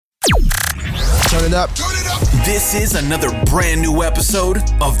Turn it up. This is another brand new episode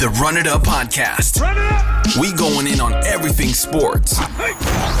of the Run It Up podcast. Run it up. We going in on everything sports,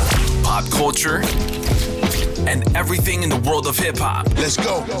 pop culture, and everything in the world of hip hop. Let's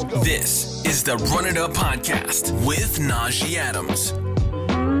go. This is the Run It Up podcast with Najee Adams.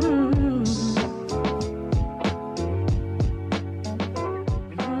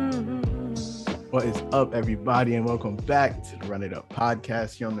 What is up, everybody, and welcome back to the Run It Up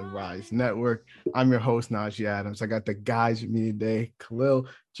podcast here on the Rise Network. I'm your host, Najee Adams. I got the guys with me today, Khalil,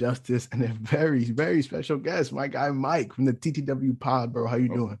 Justice, and a very, very special guest, my guy Mike from the TTW pod, bro. How you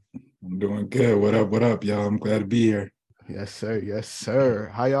doing? I'm doing good. What up, y'all? I'm glad to be here. Yes, sir. Yes,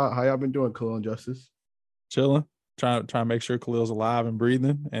 sir. How y'all been doing, Khalil and Justice? Chilling. Trying to make sure Khalil's alive and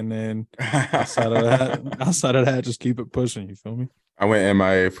breathing, and then outside of that, just keep it pushing. You feel me? I went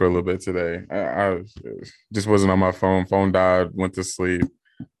MIA for a little bit today. I just wasn't on my phone. Phone died, went to sleep.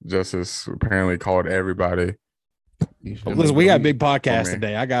 Justice apparently called everybody. Listen, we got a big podcast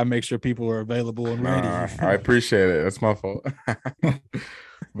today. I gotta make sure people are available and ready. I appreciate it. That's my fault.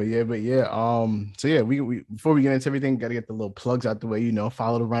 But yeah. So yeah, we before we get into everything, gotta get the little plugs out the way. You know,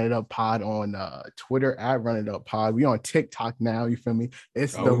 follow the Run It Up Pod on Twitter at Run It Up Pod. We on TikTok now. You feel me?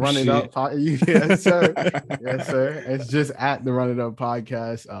 It's the Run It Up Pod. Yes, sir. Yes, sir. It's just at the Run It Up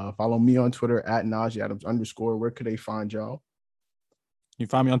Podcast. Follow me on Twitter at Najee Adams _. Where could they find y'all? You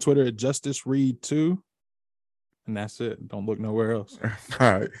find me on Twitter at Justice Reed 2. And that's it. Don't look nowhere else. All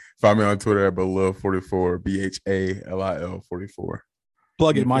right. Find me on Twitter at Balil44, BHALIL 44.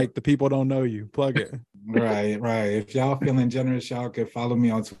 Plug it, Mike. The people don't know you. Plug it. Right. If y'all feeling generous, y'all can follow me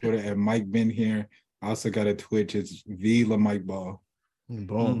on Twitter at Mike Been Here. I also got a Twitch. It's VLaMikeBall.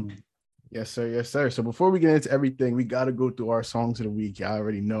 Boom. Yes, sir. So before we get into everything, we got to go through our songs of the week. Y'all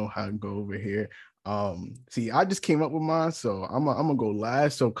already know how to go over here. See, I just came up with mine, so I'm gonna go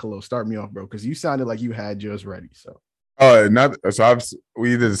last. So Khalil, start me off, bro, because you sounded like you had yours ready. So we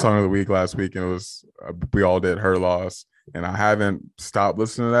did the song of the week last week, and it was we all did Her Loss, and I haven't stopped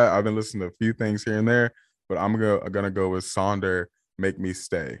listening to that. I've been listening to a few things here and there, but I'm gonna go with Sonder, Make Me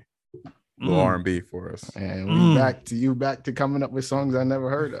Stay. Little R&B for us. And we back to coming up with songs I never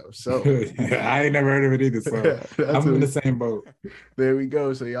heard of. So I ain't never heard of it either. So I'm in the same boat. There we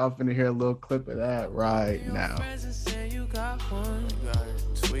go. So y'all finna hear a little clip of that right now.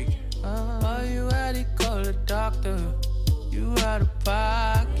 Are you ready? Call the doctor. You out of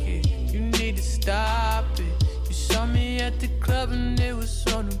pocket. You need to stop it. You saw me at the club and it was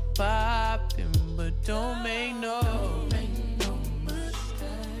on the popping, but don't make no.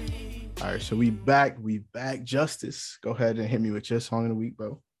 All right, so we back. Justice, go ahead and hit me with your song of the week,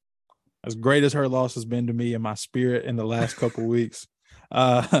 bro. As great as Her Loss has been to me in my spirit in the last couple weeks,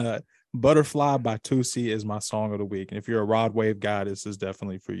 Butterfly by Tusi is my song of the week. And if you're a Rod Wave guy, this is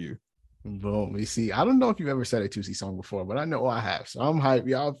definitely for you. Boom. You see, I don't know if you've ever said a Tusi song before, but I know I have. So I'm hyped.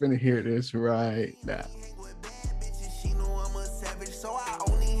 Y'all finna hear this right now.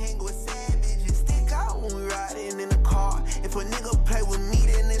 If a nigga play with me,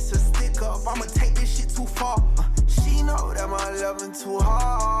 then it's a stick up. I'ma take this shit too far. She know that my loving too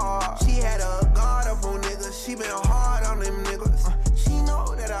hard. She had a guard up on niggas. She been hard on them niggas. She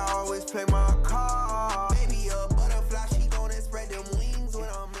know that I always play my card. Baby, a butterfly, she gonna spread them wings when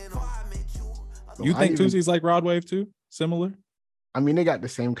I'm in. I met you. You think Tusi's like Rod Wave too? Similar? I mean, they got the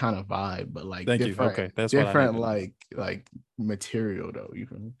same kind of vibe, but like different. Okay, that's different. Like material though. You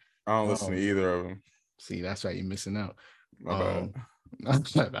feel me? I don't listen to either of them. See, that's why you're missing out. Nah,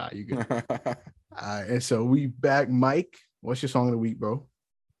 you good. All right, and so we back. Mike, what's your song of the week, bro?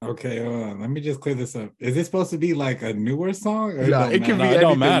 Okay, let me just clear this up. Is it supposed to be like a newer song? No, it can be. It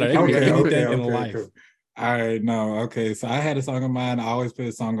don't matter. It can be anything in life. Cool. All right, no, okay. So I had a song of mine. I always play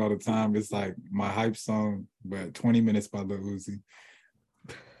a song all the time. It's like my hype song, but 20 Minutes by Lil Uzi.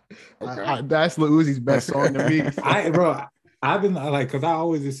 Okay. That's Lil Uzi's best song to me. I've been like, because I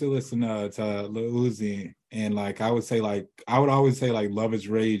always used to listen to Lil Uzi, and like I would always say like Love Is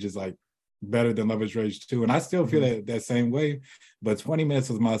Rage is like better than Love Is Rage 2, and I still feel that same way. But 20 Minutes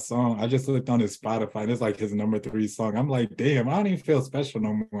was my song. I just looked on his Spotify, and it's like his number 3 song. I'm like, damn, I don't even feel special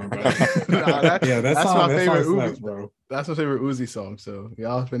no more. Bro. That's my favorite song Uzi, slaps, bro. That's my favorite Uzi song. So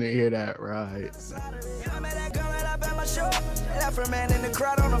y'all finna hear that right. Left her man in the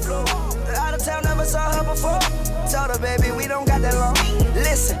crowd on the floor. Out of town, never saw her before. Told her, baby, we don't got that long.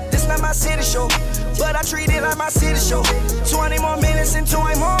 Listen, this not my city show, but I treat it like my city show. 20 more minutes into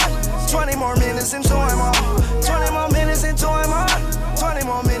I'm on. 20 more minutes into I'm on. 20 more minutes into I'm on. 20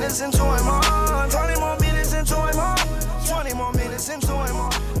 more minutes into I'm on. 20 more minutes into I'm on. 20 more minutes into I'm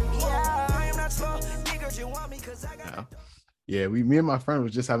on. Yeah, I am not slow. Niggas, you want me 'cause I got. Yeah, me and my friend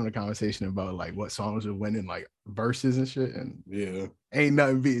was just having a conversation about like what songs are winning like verses and shit, and Yeah. ain't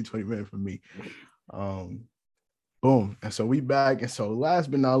nothing beating 20 minutes for me. Boom. And so we back. And so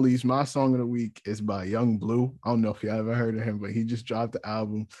last but not least, my song of the week is by Young Blue. I don't know if you ever heard of him, but he just dropped the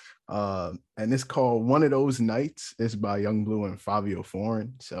album. And it's called One of Those Nights. It's by Young Blue and Fabio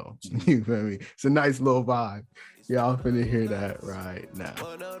Foreign. So you feel me? It's a nice little vibe. Y'all finna hear that right now.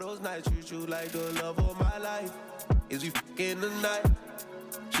 One of those nights treat you like the love of my life. Is we fucking tonight?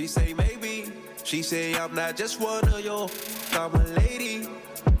 She say maybe. She say I'm not just one of your. I'm a lady.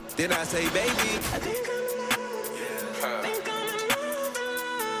 Then I say baby. I think I'm in love. I think I'm in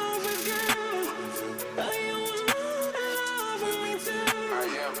love with you. Are you in love with me too? I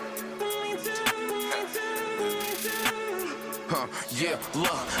am. Yeah,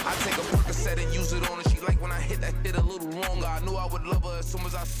 look, I take a Percocet and use it on her. She like when I hit that shit a little longer. I knew I would love her as soon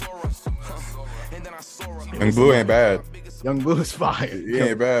as I saw her. And then I saw her. Young Blue ain't bad. Young Blue is fire. He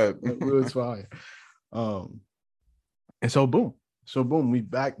ain't bad. Young Blue is fire. And so boom. We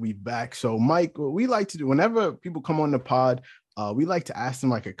back. So Mike, what we like to do whenever people come on the pod, we like to ask them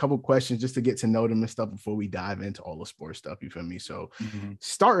like a couple questions just to get to know them and stuff before we dive into all the sports stuff. You feel me? So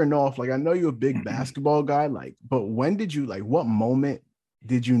starting off, like I know you're a big basketball guy, like, but when did you what moment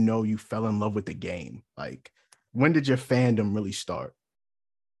did you know you fell in love with the game? Like, when did your fandom really start?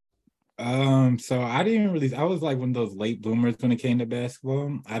 So I was like one of those late bloomers when it came to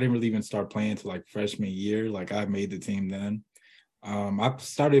basketball. I didn't really even start playing till like freshman year. Like I made the team then. I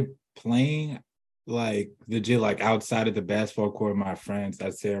started playing like legit, like outside of the basketball court with my friends,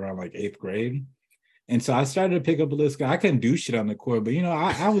 I'd say around like 8th grade. And so I started to pick up a little. I couldn't do shit on the court, but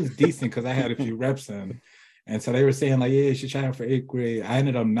I was decent because I had a few reps in. And so they were saying like, yeah, you should try out for 8th grade. I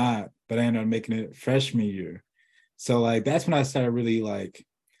ended up not, but I ended up making it freshman year. So like, that's when I started really like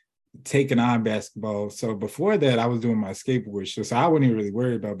taking on basketball. So before that, I was doing my skateboard show. So I wasn't even really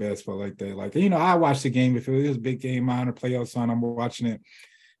worried about basketball like that. Like, I watched the game. If it was a big game on or playoffs on, I'm watching it.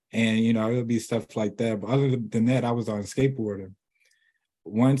 And, it'll be stuff like that. But other than that, I was on skateboarding.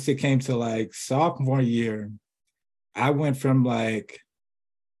 Once it came to like sophomore year, I went from like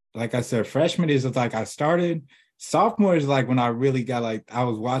I said, freshman is like I started. Sophomore is like when I really got like, I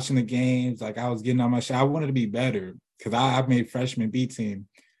was watching the games, like I was getting on my shot. I wanted to be better because I made freshman B team.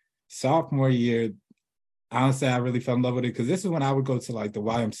 Sophomore year, honestly, I really fell in love with it because this is when I would go to like the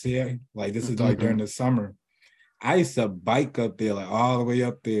YMCA. Like this is like during the summer. I used to bike up there, like all the way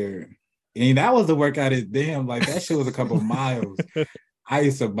up there. And that was the workout is damn, like that shit was a couple of miles. I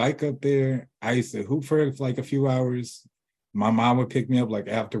used to bike up there. I used to hoop for like a few hours. My mom would pick me up like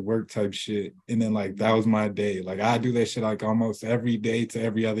after work type shit. And then like that was my day. Like I do that shit like almost every day to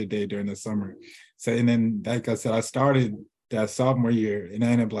every other day during the summer. So and then like I said, I started that sophomore year and I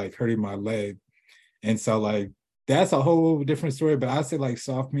ended up like hurting my leg. And so like that's a whole different story. But I say like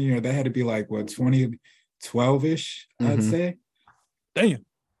sophomore year, that had to be like what 2012-ish, I'd say. Damn.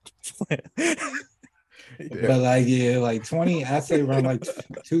 But like like 20, I say around like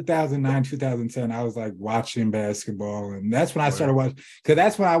 2009, 2010, I was like watching basketball, and that's when I started watching, because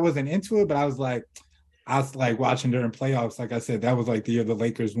that's when I wasn't into it, but I was like watching during playoffs. Like I said, that was like the year the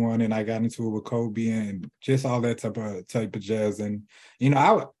Lakers won, and I got into it with Kobe and just all that type of jazz. And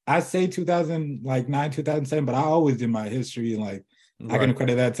I say 2009, 2010, but I always did my history and like. Right. I can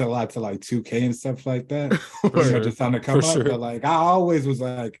credit that to a lot to like 2K and stuff like that. Just on the come up. But like I always was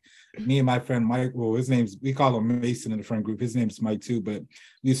like, me and my friend Mike, well, we call him Mason in the friend group. His name's Mike too, but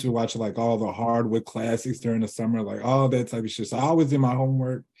we used to watch like all the hardwood classics during the summer, like all that type of shit. So I always did my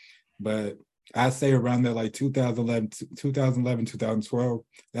homework, but I say around that like 2011, 2012,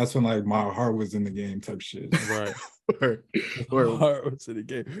 that's when like my heart was in the game type shit. Right. My heart was in the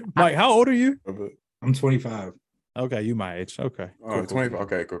game. Mike, how old are you? I'm 25. Okay, you my age. Okay. Cool, 20.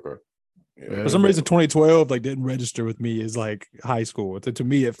 Okay, cool. Yeah. For some reason, 2012 like didn't register with me as like high school. To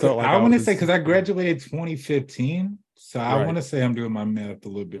me, it felt like I want to say because I graduated 2015, so I want to say I'm doing my math a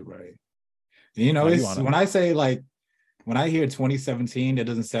little bit right. It's when I say like when I hear 2017, it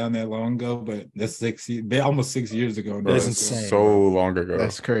doesn't sound that long ago, but that's almost 6 years ago. That's insane. So long ago.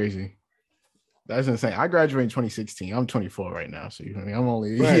 That's crazy. That's insane. I graduated in 2016. I'm 24 right now, so I'm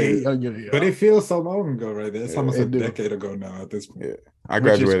only but it feels so long ago, right? It's almost a decade ago now at this point. Yeah. I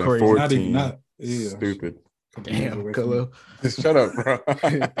graduated at 14. Not Stupid. Damn, Khalil. Just shut up, bro.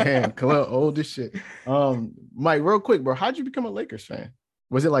 Damn, Khalil, old as shit. Mike, real quick, bro, how'd you become a Lakers fan?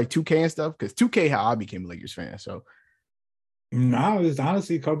 Was it like 2K and stuff? Because 2K how I became a Lakers fan. So no, it's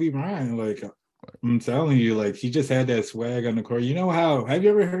honestly Kobe Bryant. Like I'm telling you, like he just had that swag on the court. You know how? Have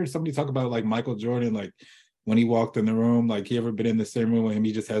you ever heard somebody talk about like Michael Jordan? Like when he walked in the room, like he ever been in the same room with him?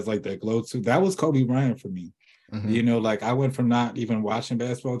 He just has like that glow suit. That was Kobe Bryant for me. You know, like I went from not even watching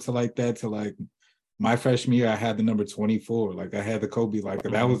basketball to like that to like my freshman year, I had the number 24. Like I had the Kobe, like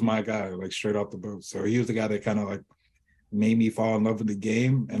that was my guy, like straight off the boat. So he was the guy that kind of like made me fall in love with the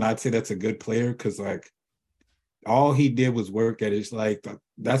game. And I'd say that's a good player because like all he did was work at it. Like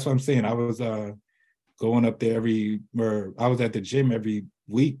that's what I'm saying. I was going up there I was at the gym every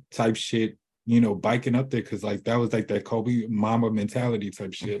week type shit, you know, biking up there because like that was like that Kobe mama mentality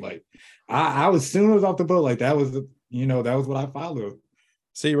type shit. Like I was soon as I was off the boat, like that was you know, that was what I followed.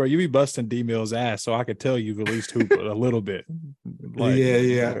 See, bro, you be busting D Mill's ass, so I could tell you've at least hooped a little bit. Like,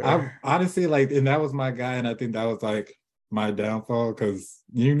 yeah. I honestly like, and that was my guy, and I think that was like my downfall because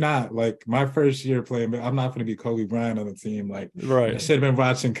you're not like my first year playing. I'm not going to be Kobe Bryant on the team. Like, right? I should have been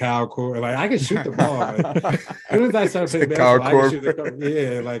watching Kyle Korver. Like, I could shoot the ball. Like, as soon as I started playing Kyle basketball, I could shoot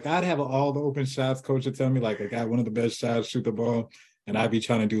the like I'd have all the open shots. Coach would tell me like I got one of the best shots, shoot the ball, and I'd be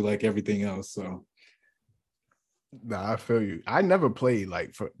trying to do like everything else. So. Nah, I feel you. I never played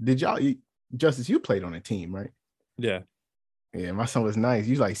like did y'all Justice, you played on a team, right? Yeah. Yeah, my son was nice.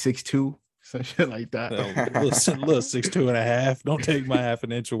 He's like 6'2", some shit like that. Little 6'2.5". Don't take my half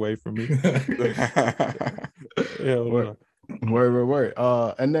an inch away from me. Yeah, word.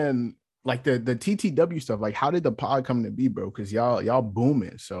 And then like the TTW stuff, like how did the pod come to be, bro? Because y'all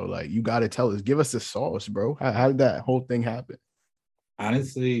booming. So like you gotta tell us, give us the sauce, bro. How did that whole thing happen?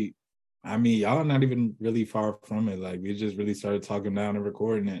 Honestly, I mean, y'all not even really far from it. Like we just really started talking down and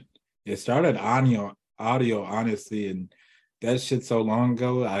recording it. It started audio, honestly, and that shit so long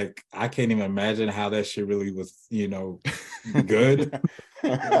ago. Like I can't even imagine how that shit really was, you know, good.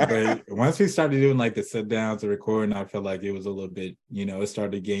 But once we started doing like the sit downs and recording, I felt like it was a little bit, you know, it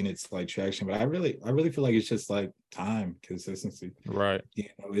started to gain its like traction. But I really feel like it's just like time, consistency. Right. You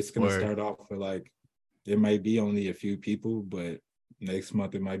know, it's gonna start off with like it might be only a few people, but next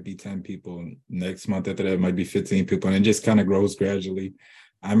month it might be 10 people. Next month after that it might be 15 people, and it just kind of grows gradually.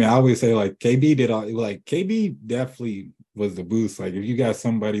 I mean, I always say like KB definitely was the boost. Like if you got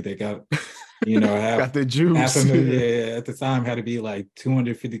somebody that got, you know, got the juice. At the time had to be like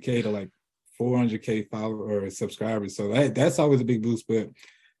 250K to like 400K followers or subscribers. So that's always a big boost. But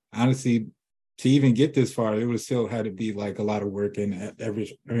honestly, to even get this far, it would still had to be like a lot of work and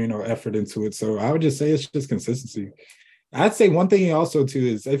every, you know, effort into it. So I would just say it's just consistency. I'd say one thing also too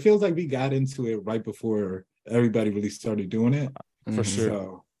is it feels like we got into it right before everybody really started doing it. For sure.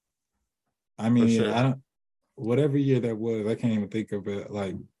 So, I mean, I don't. Whatever year that was, I can't even think of it.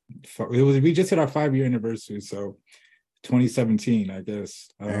 Like it was, we just hit our 5-year anniversary, so 2017, I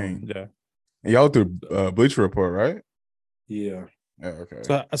guess. Yeah. Y'all through Bleacher Report, right? Yeah.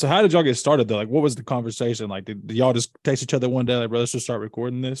 Okay. So how did y'all get started though? Like, what was the conversation? Like, did y'all just text each other one day, like, bro, let's just start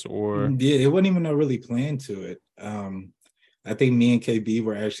recording this? Or yeah, it wasn't even a really plan to it. I think me and KB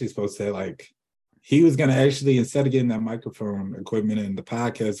were actually supposed to like. He was gonna actually, instead of getting that microphone equipment and the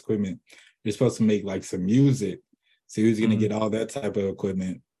podcast equipment, we're supposed to make like some music. So he was gonna get all that type of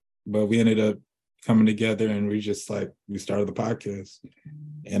equipment. But we ended up coming together and we started the podcast.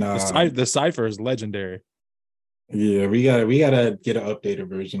 And the cipher is legendary. Yeah, we gotta get an updated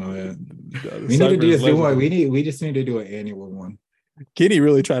version of that. We need to do this one. We just need to do an annual one. Kenny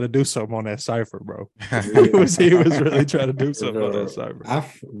really tried to do something on that cipher, bro. he was really trying to do something on that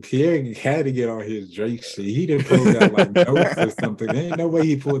cipher. Pierre had to get on his Drake shit. He didn't pull out like notes or something. There ain't no way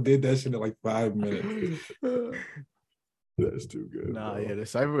he did that shit in like 5 minutes. That's too good. Nah, bro. Yeah, the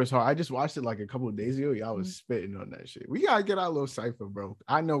cipher was hard. I just watched it like a couple of days ago. Y'all was spitting on that shit. We gotta get our little cipher, bro.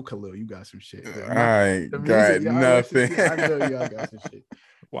 I know Khalil, you got some shit. I ain't got nothing. I know y'all got some shit.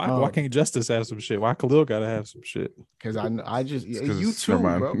 Why can't Justice have some shit? Why Khalil gotta have some shit? Because I just you too,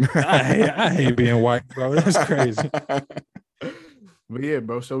 bro. I hate being white, bro. That's crazy. But yeah,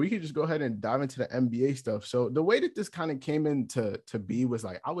 bro. So we could just go ahead and dive into the NBA stuff. So the way that this kind of came into be was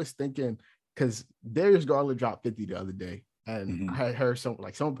like I was thinking, because Darius Garland dropped 50 the other day, and I had heard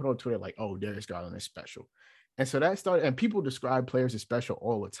someone put on Twitter like, "Oh, Darius Garland is special," and so that started. And people describe players as special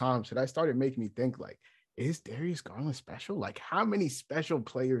all the time, so that started making me think like, is Darius Garland special? Like, how many special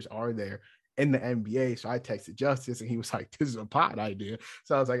players are there in the NBA? So I texted Justice, and he was like, "This is a pod idea."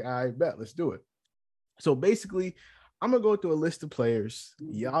 So I was like, "I bet, let's do it." So basically, I'm gonna go through a list of players.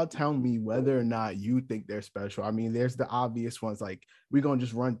 Y'all tell me whether or not you think they're special. I mean, there's the obvious ones. Like we're gonna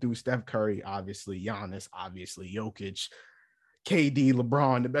just run through Steph Curry, obviously, Giannis, obviously, Jokic, KD,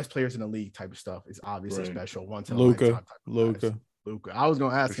 LeBron, the best players in the league type of stuff is obviously special. Once in a lifetime type of guys. Luka. I was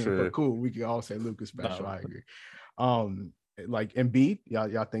gonna ask him, but cool. We can all say Luka's special. I agree. Like Embiid,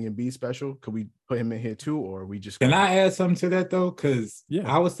 y'all think Embiid special? Could we put him in here too, or we just? Can I add something to that though? Because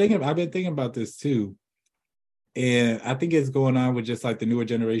I've been thinking about this too. And I think it's going on with just like the newer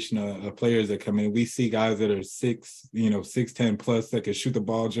generation of players that come in. We see guys that are 6'10" plus that can shoot the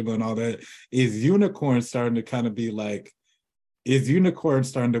ball, dribble, and all that. Is unicorn starting to kind of be like, is unicorn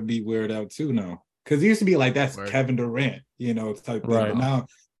starting to be weird out too now? Because it used to be like that's Kevin Durant, type thing. But now,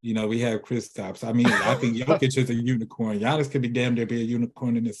 we have Kristaps. I mean, I think Jokic is a unicorn. Giannis could be damn near be a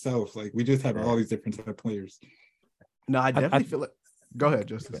unicorn in itself. Like we just have all these different type of players. No, I definitely feel it. Go ahead,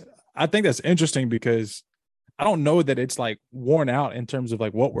 Justice. I think that's interesting because I don't know that it's like worn out in terms of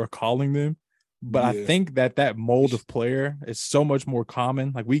like what we're calling them, but I think that mold of player is so much more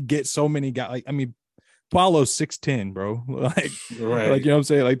common. Like we get so many guys. Like I mean, Paolo's 6'10", bro. Like you know what I'm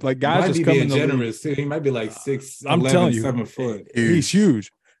saying? Like guys just come in the generous. He might be like 6'11", I'm telling you, 7 foot. He's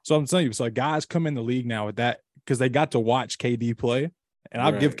huge. So I'm telling you, so like guys come in the league now with that because they got to watch KD play, and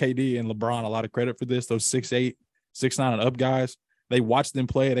I'll give KD and LeBron a lot of credit for this. Those 6'8", 6'9" and up guys. They watched them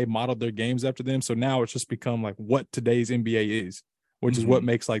play. They modeled their games after them. So now it's just become like what today's NBA is, which is what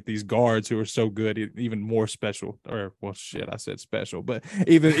makes like these guards who are so good even more special. Or well, shit, I said special, but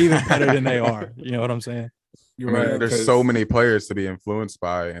even better than they are. You know what I'm saying? You're right. There's so many players to be influenced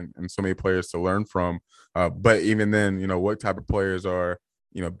by, and so many players to learn from. But even then, what type of players are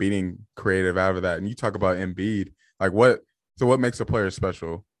beating creative out of that? And you talk about Embiid, like what makes a player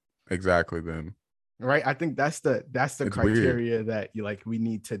special exactly then? Right. I think that's the criteria weird. That we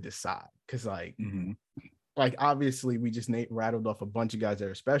need to decide. Cause like obviously we just rattled off a bunch of guys that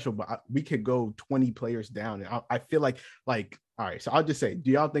are special, but we could go 20 players down. And I feel like, all right. So I'll just say,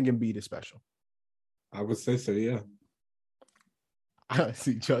 do y'all think Embiid is special? I would say so. Yeah. I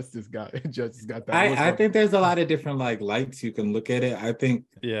see Justice got that. I think there's a lot of different lights you can look at it. I think,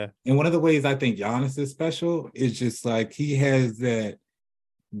 and one of the ways I think Giannis is special is just like, he has that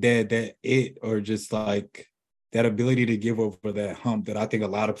it, or just like that ability to give over that hump that I think a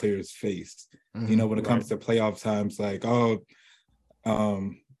lot of players face. When it comes to playoff times,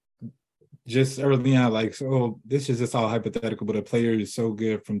 just early on, this is just all hypothetical, but a player is so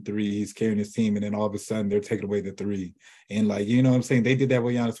good from three, he's carrying his team, and then all of a sudden they're taking away the three. And what I'm saying? They did that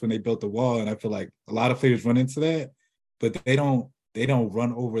with Giannis when they built the wall, and I feel like a lot of players run into that, but they don't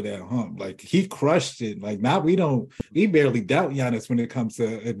run over that hump. Like he crushed it. We barely doubt Giannis when it comes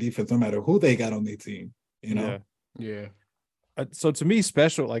to a defense, no matter who they got on their team, Yeah. So to me,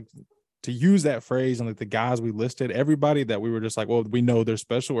 special, to use that phrase and the guys we listed, everybody that we were just like, well, we know they're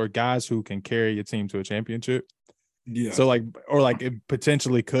special, or guys who can carry a team to a championship. Yeah. So it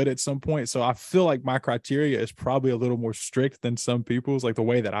potentially could at some point. So I feel like my criteria is probably a little more strict than some people's, the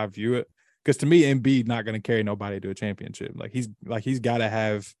way that I view it. Because to me, Embiid not going to carry nobody to a championship. He's got to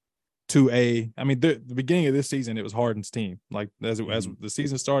have 2A. I mean, the beginning of this season, it was Harden's team. As the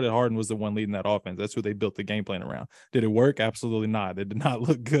season started, Harden was the one leading that offense. That's who they built the game plan around. Did it work? Absolutely not. It did not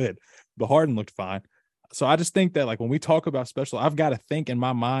look good, but Harden looked fine. So I just think that when we talk about special, I've got to think in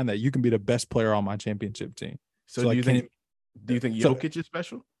my mind that you can be the best player on my championship team. So do you think Jokic is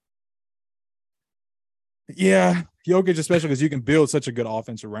special? Yeah, Jokic is special because you can build such a good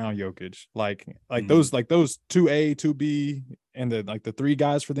offense around Jokic. Those 2A, 2B, and the three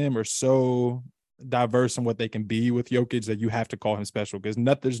guys for them are so diverse in what they can be with Jokic that you have to call him special because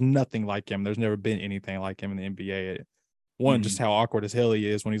there's nothing like him. There's never been anything like him in the NBA. One, just how awkward as hell he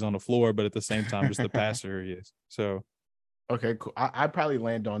is when he's on the floor, but at the same time, just the passer he is. So, okay, cool. I probably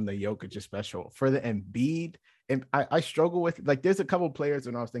land on the Jokic is special. For the Embiid, and I struggle with there's a couple players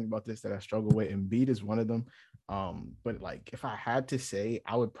when I was thinking about this that I struggle with. Embiid is one of them. But if I had to say,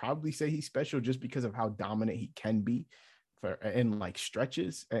 I would probably say he's special just because of how dominant he can be in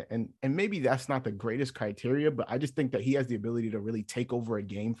stretches. And maybe that's not the greatest criteria, but I just think that he has the ability to really take over a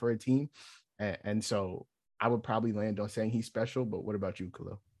game for a team. And so I would probably land on saying he's special. But what about you,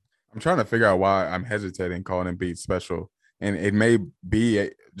 Khalil? I'm trying to figure out why I'm hesitating calling Embiid special. And it may be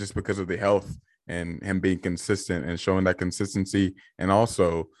just because of the health and him being consistent and showing that consistency. And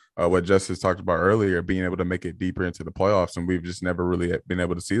also what Justice talked about earlier, being able to make it deeper into the playoffs. And we've just never really been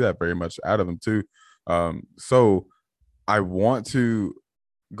able to see that very much out of him too. So I want to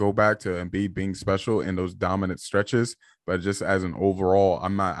go back to Embiid being special in those dominant stretches, but just as an overall,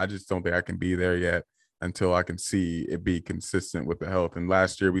 I just don't think I can be there yet until I can see it be consistent with the health. And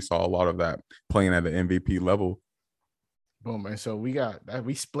last year we saw a lot of that playing at the MVP level. Boom, man. So we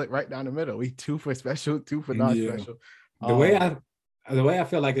split right down the middle. We 2 for special, 2 for non-special. The way I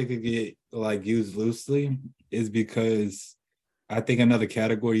feel like it could get used loosely is because I think another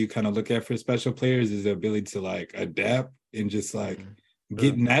category you kind of look at for special players is the ability to adapt and just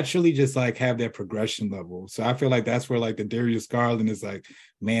get naturally just have that progression level. So I feel like that's where the Darius Garland is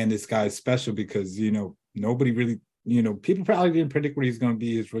man, this guy's special because nobody really people probably didn't predict what he's going to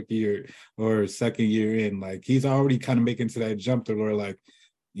be his rookie year or second year in. Like, he's already kind of making to that jump to where, like,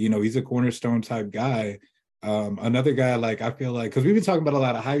 he's a cornerstone type guy. Another guy, like, I feel like, because we've been talking about a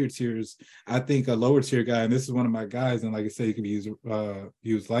lot of higher tiers, I think a lower tier guy, and this is one of my guys, and like I said, he can be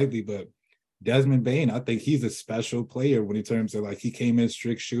used lightly, but Desmond Bane, I think he's a special player when in terms of, like, he came in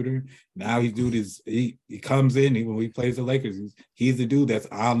strict shooter. Now he comes in, when he plays the Lakers, he's the dude that's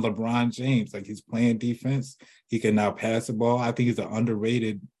on LeBron James. Like, he's playing defense. He can now pass the ball. I think he's an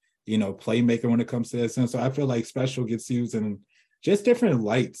underrated, playmaker when it comes to that sense. So I feel like special gets used in just different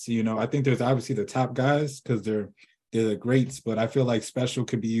lights. I think there's obviously the top guys because they're the greats, but I feel like special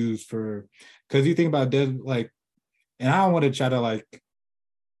could be used for, because you think about like, and I don't want to try to, like,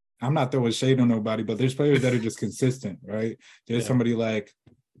 I'm not throwing shade on nobody, but there's players that are just consistent, right? There's somebody like,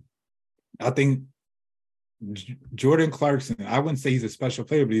 I think Jordan Clarkson, I wouldn't say he's a special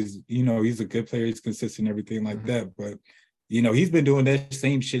player, but he's a good player. He's consistent, everything like that. But, he's been doing that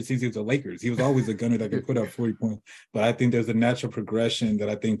same shit since he was the Lakers. He was always a gunner that could put up 40 points. But I think there's a natural progression that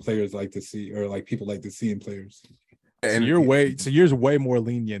I think players like to see, or like people like to see in players. And you're way more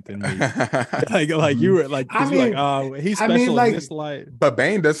lenient than me. like you were like, he's special in this light. But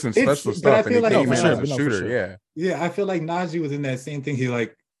Bane does some special stuff, and he came in as a shooter. Sure. Yeah, I feel like Najee was in that same thing. He,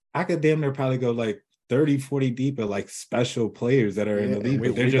 like, I could damn near probably go like 30, 40 deep of, like, special players that are in the league.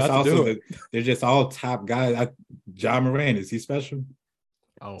 But they're just all top guys. John Moran, is he special?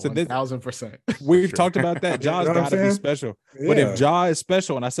 Oh, so 1,000%. We've talked about that. Ja's got to be special. Yeah. But if Ja is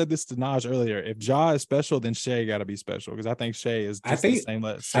special, and I said this to Naj earlier, if Ja is special, then Shea got to be special, because I think Shea is just the same.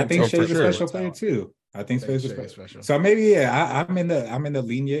 I think Shea's a special player too. I think Shea's special. So maybe I'm in the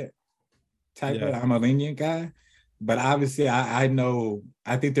lenient type. I'm a lenient guy, but obviously I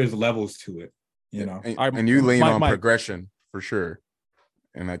think there's levels to it. And you lean on progression for sure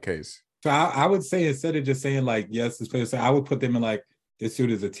in that case. So I would say, instead of just saying, like, yes, this player, I would put them in, like, this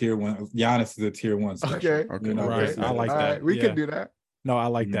dude is a tier one. Giannis is a tier one special. Okay. Right. I like that. Right. We can do that. No, I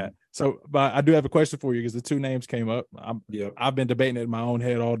like that. So, but I do have a question for you, because the two names came up. I've been debating it in my own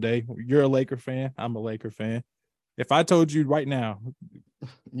head all day. You're a Laker fan. I'm a Laker fan. If I told you right now,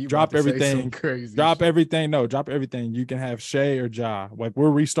 drop everything, drop everything. You can have Shea or Ja. Like, we're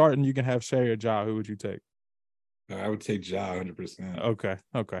restarting. You can have Shea or Ja. Who would you take? I would take Ja 100%. Okay.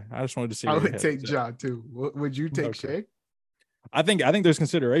 I just wanted to see. I would take Ja too. Would you take Shea? I think there's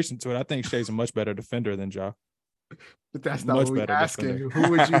consideration to it. I think Shea's a much better defender than Ja. But that's not what we're asking. Who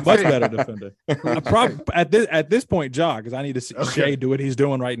would you take? Much better defender. At this point, Ja, because I need to see Shea do what he's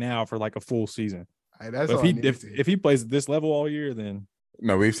doing right now for, like, a full season. Right, that's if he plays at this level all year, then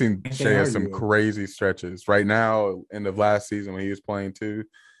no, we've seen Shea have some crazy stretches right now. End of last season when he was playing too.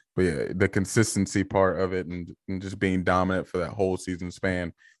 But yeah, the consistency part of it, and just being dominant for that whole season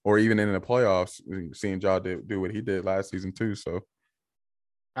span, or even in the playoffs, seeing Ja do what he did last season too. So,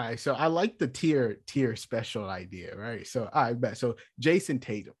 all right. So I like the tier special idea, right? So I bet. So Jason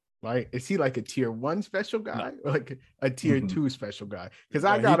Tatum, right? Is he like a tier one special guy, or like a tier two special guy? Because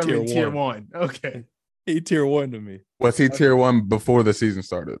I got him in tier one. Okay, he tier one to me. Was he tier one before the season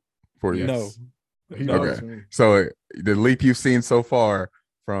started for you? No. Okay. So the leap you've seen so far,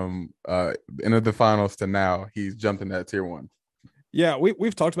 from end of the finals to now, he's jumped in that tier one. Yeah,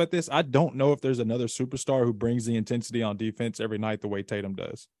 we've talked about this. I don't know if there's another superstar who brings the intensity on defense every night the way Tatum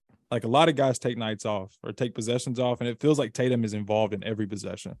does. Like, a lot of guys take nights off or take possessions off, and it feels like Tatum is involved in every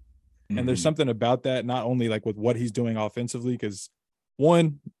possession. And there's something about that, not only like with what he's doing offensively, because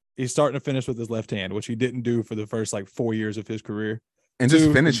one, he's starting to finish with his left hand, which he didn't do for the first, like, 4 years of his career. And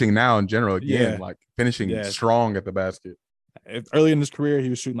just finishing now in general, again, like finishing strong at the basket. Early in his career, he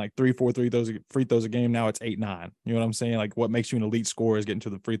was shooting like 3-4 free throws a game. Now it's 8-9. You know what I'm saying? Like, what makes you an elite scorer is getting to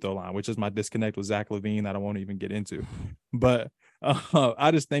the free throw line, which is my disconnect with Zach LaVine that I won't even get into. But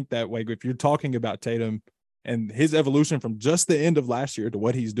I just think that, like, if you're talking about Tatum and his evolution from just the end of last year to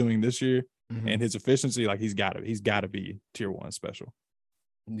what he's doing this year and his efficiency, like, he's got to be tier one special.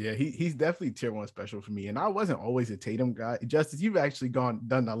 Yeah, he's definitely tier one special for me. And I wasn't always a Tatum guy. Justice, you've actually done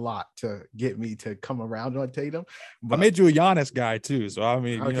a lot to get me to come around on Tatum. But I made you a Giannis guy too. So I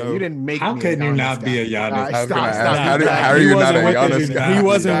mean, you didn't make how me can you not be a Giannis? How are you not a Giannis guy? He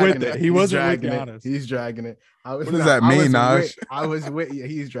wasn't with it. He wasn't with Giannis. He's dragging it. What does that mean, Naj? I was with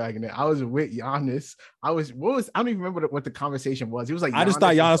he's dragging it. I was with Giannis. I don't even remember what the conversation was. He was like, I just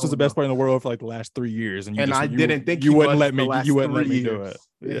thought Giannis was the best player in the world for like the last 3 years, and I didn't think you wouldn't let me. You wouldn't let me do it.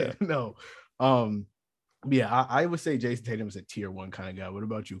 Yeah, no. Yeah, I would say Jason Tatum is a tier one kind of guy. What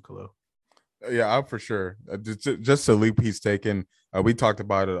about you, Khalil? Yeah, for sure. Just the leap he's taken. We talked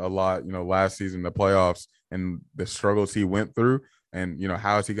about it a lot, last season, the playoffs, and the struggles he went through. and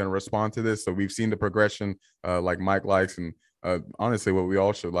how is he going to respond to this? So we've seen the progression, like Mike likes, and honestly, what we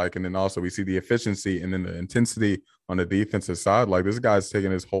all should like. And then also we see the efficiency and then the intensity on the defensive side. Like this guy's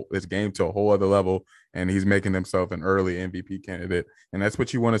taking his game to a whole other level, and he's making himself an early MVP candidate. And that's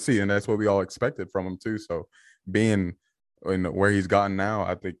what you want to see, and that's what we all expected from him too. So being where he's gotten now,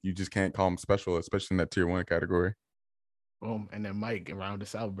 I think you just can't call him special, especially in that tier 1 category. Boom. And then Mike, round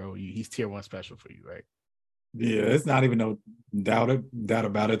us out, bro. He's tier 1 special for you, right? Yeah, it's not even no doubt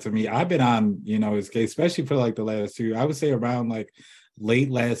about it to me. I've been on, his case, especially for like the last 2. I would say around like late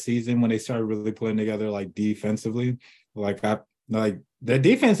last season when they started really putting together like defensively. Like their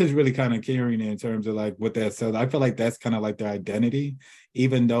defense is really kind of carrying it in terms of like what that says. I feel like that's kind of like their identity,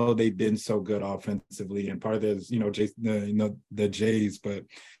 even though they've been so good offensively. And part of this, the Jays, but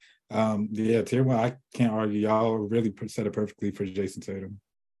yeah, tier 1, I can't argue. Y'all really said it perfectly for Jason Tatum.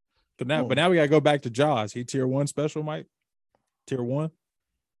 But now we gotta go back to Jaws. He tier 1 special, Mike? Tier 1?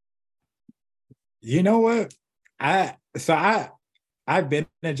 You know what? I've been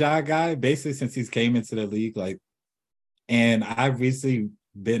a Ja guy basically since he's came into the league, like, and I've recently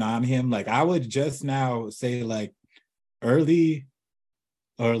been on him. Like I would just now say like early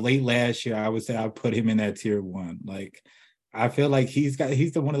or late last year, I would say I put him in that tier 1. Like I feel like he's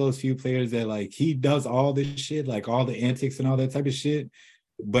the one of those few players that like he does all this shit, like all the antics and all that type of shit.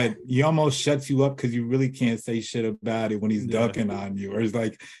 But he almost shuts you up because you really can't say shit about it when he's dunking on you. Or it's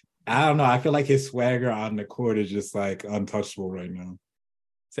like, I don't know. I feel like his swagger on the court is just like untouchable right now.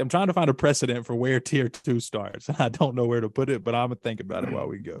 See, I'm trying to find a precedent for where tier 2 starts. I don't know where to put it, but I'm gonna think about it while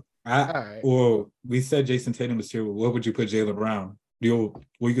we go. Well, we said Jason Tatum is tier. What would you put Jaylen Brown? You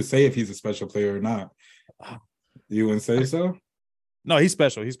could say if he's a special player or not. You wouldn't say so? No, he's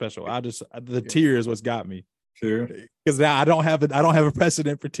special. He's special. The tier is what's got me. Because now I don't have a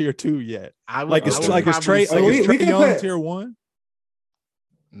precedent for tier 2 yet. Is Trey Young tier 1?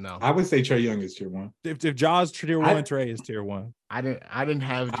 No, I would say Trey Young is tier 1. If Jaws tier 1, Trey is tier 1. I didn't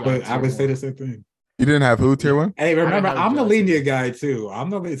have. I would say the same thing. You didn't have who tier 1? Hey, remember I'm the lenient guy too.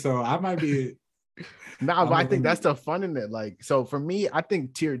 So I might be. Nah, but I think that's the fun in it. Like, so for me, I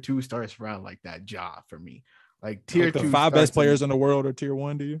think tier 2 starts around like that job for me. Like tier 2, the 5 best players in the world are tier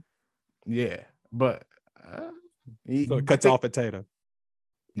 1. Do you? Yeah, but. So it cuts off at Tatum.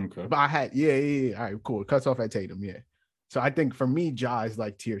 Okay. But I had, yeah. All right, cool. It cuts off at Tatum, yeah. So I think for me, Ja is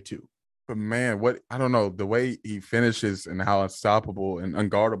like tier 2. But man, I don't know, the way he finishes and how unstoppable and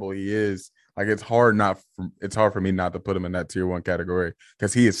unguardable he is, like it's hard for me not to put him in that tier 1 category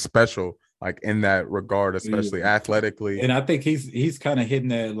because he is special, like in that regard, especially athletically. And I think he's kind of hitting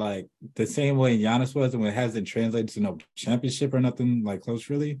that like the same way Giannis was, and it hasn't translated to no championship or nothing like close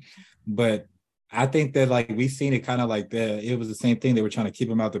really, but. I think that like we've seen it kind of like that. It was the same thing. They were trying to keep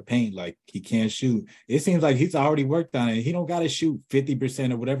him out the paint. Like he can't shoot. It seems like he's already worked on it. He don't got to shoot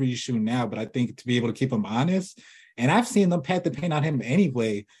 50% or whatever you shoot now. But I think to be able to keep him honest, and I've seen them pat the paint on him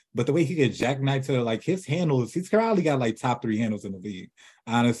anyway. But the way he could jackknife to like his handles, he's probably got like top 3 handles in the league.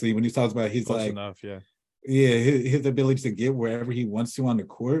 Honestly, when he talks about his close enough, yeah, his ability to get wherever he wants to on the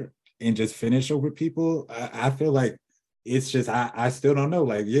court and just finish over people. I feel like. It's just I still don't know.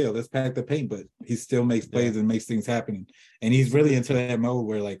 Like, yeah, let's pack the paint, but he still makes plays and makes things happen. And he's really into that mode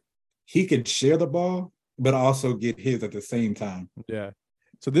where like he could share the ball, but also get his at the same time. Yeah.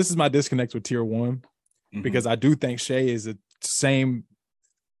 So this is my disconnect with tier 1 because I do think Shea is the same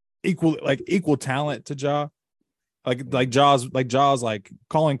equal talent to Ja. Like Ja's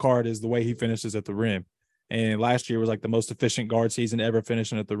calling card is the way he finishes at the rim. And last year was like the most efficient guard season ever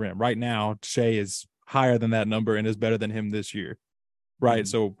finishing at the rim. Right now, Shea is higher than that number and is better than him this year. Right.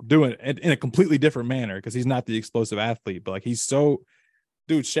 So doing it in a completely different manner because he's not the explosive athlete, but like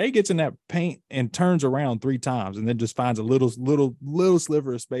Shea gets in that paint and turns around 3 times and then just finds a little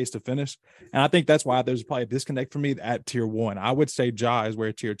sliver of space to finish. And I think that's why there's probably a disconnect for me at tier 1. I would say Ja is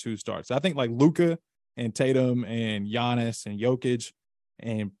where tier 2 starts. I think like Luka and Tatum and Giannis and Jokic,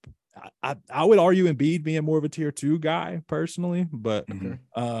 and I would argue Embiid being more of a tier 2 guy personally, but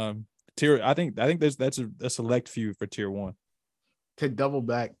I think that's a select few for tier 1. To double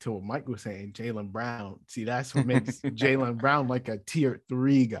back to what Mike was saying, Jaylen Brown. See, that's what makes Jaylen Brown like a tier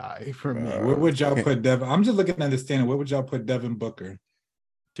 3 guy for me. Where would y'all put Devin? I'm just looking at the standing. Where would y'all put Devin Booker?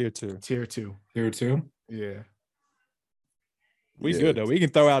 Tier 2. Tier 2. Tier 2? Yeah. We good though. We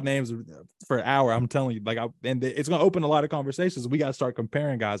can throw out names for an hour. I'm telling you, and it's going to open a lot of conversations. We got to start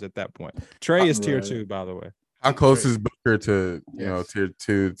comparing guys at that point. Trey is tier 2, by the way. How close is Booker to tier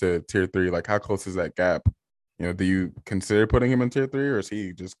 2 to tier 3? Like how close is that gap? Do you consider putting him in tier 3, or is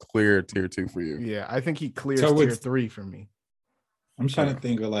he just clear tier 2 for you? Yeah, I think he clears tier 3 for me. I'm trying to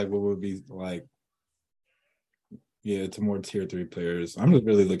think of like what would be like. Yeah, to more tier 3 players. I'm just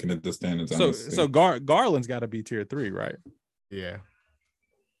really looking at the standards. So Garland's got to be tier 3, right? Yeah.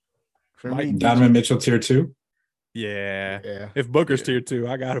 For Mike, me, Donovan Mitchell tier 2. Yeah. If Booker's tier 2,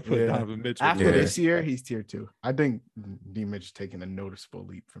 I gotta put Donovan Mitchell. After this year, he's tier 2. I think D Mitch taking a noticeable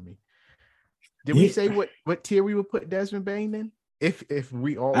leap for me. Did we say what tier we would put Desmond Bane in? If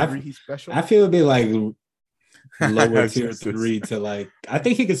we all agree he's special, I feel it'd be like lower tier 3 to like. I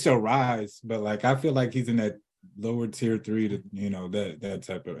think he could still rise, but like I feel like he's in that lower tier 3 to that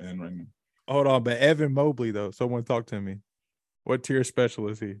type of end right now. Hold on, but Evan Mobley though. Someone talk to me. What tier special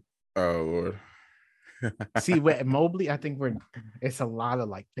is he? Oh Lord. See, with Mobley, I think it's a lot of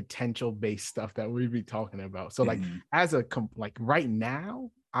like potential based stuff that we be talking about. So like as a like right now,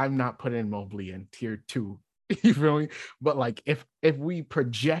 I'm not putting Mobley in tier 2. You feel me? But like if we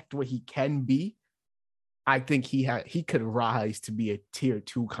project what he can be, I think he could rise to be a tier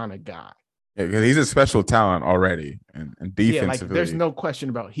 2 kind of guy. Yeah, because he's a special talent already, and defensively, yeah, like there's no question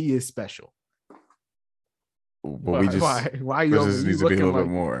about he is special. But we just why you needs to be a little bit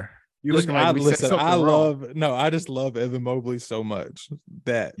more. You looking like I just love Evan Mobley so much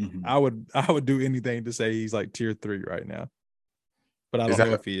that I would do anything to say he's like tier 3 right now. But I don't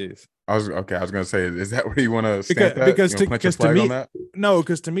know if he is. I was gonna say, is that where you want to stand at? Because to me, no,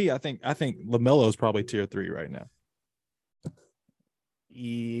 because to me, I think LaMelo is probably tier 3 right now.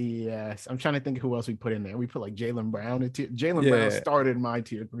 Yes, I'm trying to think who else we put in there. We put like Jaylen Brown. Jaylen Brown started my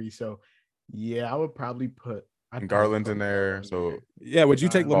tier 3, so yeah, I would probably put Garland's in there. So yeah, would you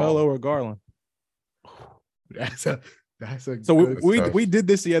take LaMelo or Garland? That's a so we did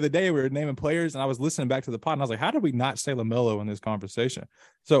this the other day. We were naming players, and I was listening back to the pod, and I was like, how did we not say LaMelo in this conversation?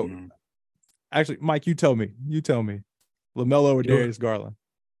 So actually, Mike, you tell me, LaMelo or Darius Garland?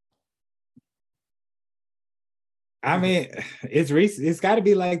 I mean, it's got to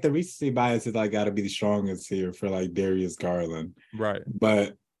be like the recency bias is like got to be the strongest here for like Darius Garland, right?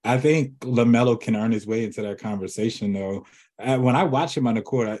 But I think LaMelo can earn his way into that conversation though. When I watch him on the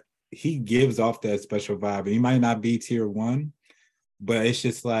court, he gives off that special vibe. He might not be tier 1, but it's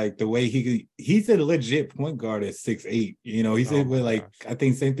just like the way he's a legit point guard at 6'8". He's with like I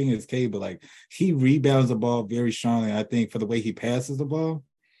think same thing as K, but like he rebounds the ball very strongly. I think for the way he passes the ball,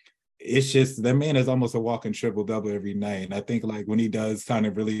 it's just that man is almost a walking triple double every night. And I think like when he does kind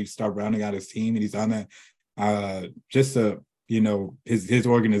of really start rounding out his team and he's on that, his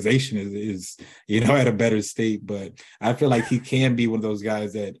organization is at a better state. But I feel like he can be one of those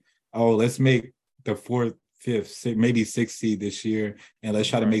guys that, let's make the 4th, 5th, maybe 6th seed this year, and let's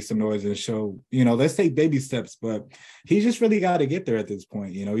try to make some noise and show, let's take baby steps. But he's just really got to get there at this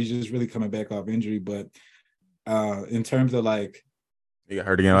point. He's just really coming back off injury. But in terms of like, he got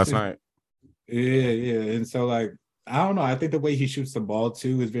hurt again last night. Yeah. And so like, I don't know. I think the way he shoots the ball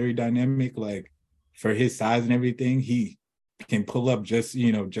too is very dynamic. Like for his size and everything, he can pull up just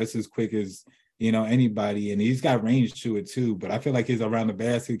as quick as anybody, and he's got range to it too. But I feel like his around the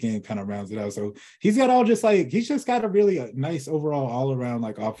basket game kind of rounds it out. So he's just got a really nice overall all around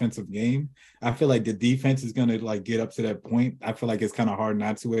like offensive game. I feel like the defense is gonna like get up to that point. I feel like it's kind of hard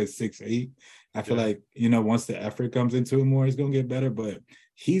not to at 6'8". I feel like once the effort comes into it more, he's gonna get better. But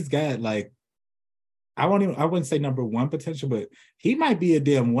he's got like I wouldn't say number 1 potential, but he might be a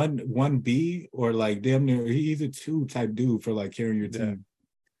damn 1B or like damn near he's a 2 type dude for like carrying your team.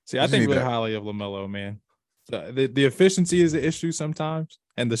 See, I think really highly of LaMelo, man. So the efficiency is an issue sometimes,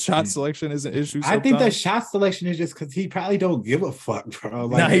 and the shot selection is an issue sometimes. I think the shot selection is just because he probably don't give a fuck, bro.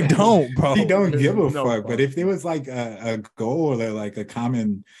 Like, no, he don't, bro. He don't give a fuck. But if there was like a goal or like a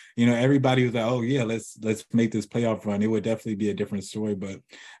common, everybody was like, oh yeah, let's make this playoff run, it would definitely be a different story. But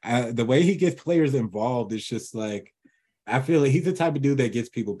the way he gets players involved, it's just like, I feel like he's the type of dude that gets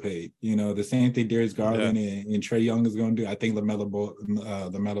people paid. The same thing Darius Garland and Trae Young is going to do. I think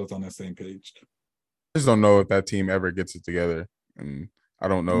LaMelo's on that same page. I just don't know if that team ever gets it together, and I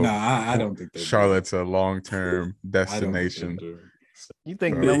don't know. No, I don't think Charlotte's a long-term destination. You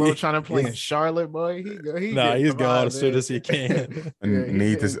think Melo trying to play in Charlotte, boy? He's going as soon as he can. And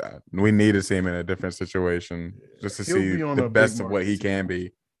we need to see him in a different situation just to see the best of what he can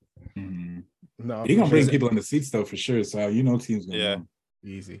be. Mm-hmm. No, he's gonna bring people in the seats though for sure. So teams gonna win.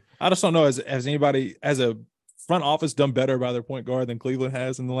 Easy. I just don't know. Has anybody as a front office done better by their point guard than Cleveland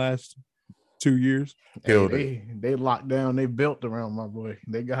has in the last 2 years? They locked down. They built around my boy.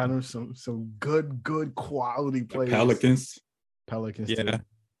 They got him some good quality players. Pelicans. Yeah. Too.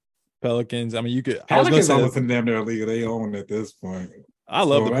 Pelicans. I mean, you could. Pelicans almost in damn near league. They own at this point. I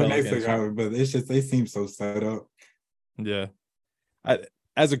love the Pelicans, but it's just they seem so set up. Yeah.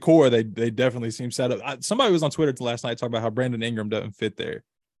 As a core, they definitely seem set up. Somebody was on Twitter last night talking about how Brandon Ingram doesn't fit there,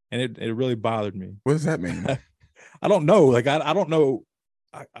 and it really bothered me. What does that mean? I don't know. Like I don't know.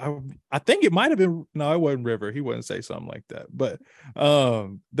 I think it might have been no, it wasn't River. He wouldn't say something like that. But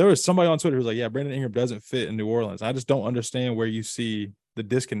there was somebody on Twitter who was like, yeah, Brandon Ingram doesn't fit in New Orleans. I just don't understand where you see the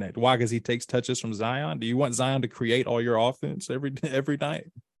disconnect. Why? Because he takes touches from Zion. Do you want Zion to create all your offense every night?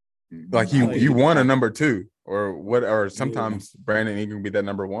 Like you want a number 2 or what? Or sometimes Brandon Ingram be that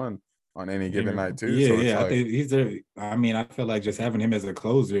number 1 on any given night too. Yeah, so yeah. like, I think I feel like just having him as a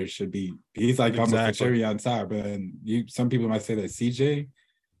closer should be. He's like almost a cherry on top. And some people might say that CJ.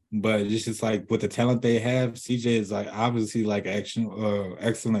 But it's just like with the talent they have, CJ is like obviously like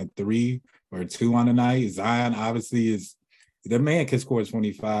excellent 3 or 2 on the night. Zion obviously is the man can score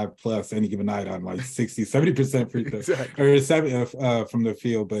 25 plus any given night on like 60, 70% free throw or 7 from the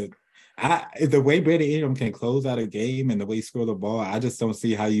field. But the way Brandon Ingram can close out a game and the way he score the ball, I just don't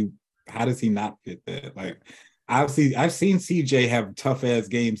see how does he not fit that? Like I've seen CJ have tough ass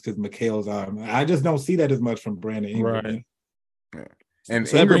games because Mikhail's on. I just don't see that as much from Brandon Ingram. Right. Yeah. And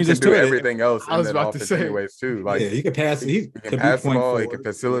So Ingram can do everything else in that offense anyways too. Like he can pass. He can pass the ball. He can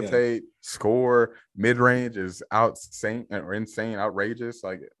facilitate, score. Mid range is insane, outrageous.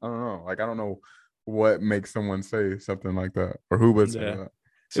 Like I don't know. Like I don't know what makes someone say something like that or who would say that.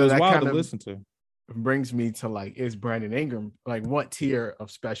 So that wild to listen to. Brings me to like, is Brandon Ingram like what tier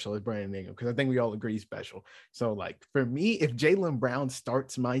of special is Brandon Ingram? Because I think we all agree he's special. So like for me, if Jaylen Brown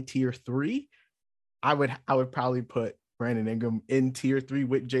starts my tier 3, I would probably put Brandon Ingram in tier 3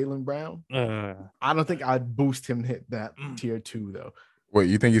 with Jaylen Brown. I don't think I'd boost him to hit that tier 2 though. Wait,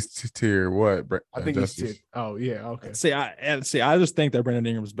 you think he's tier what? I think he's tier. Oh yeah, okay. See, I just think that Brandon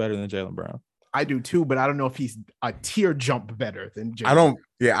Ingram is better than Jaylen Brown. I do too, but I don't know if he's a tier jump better than Jaylen.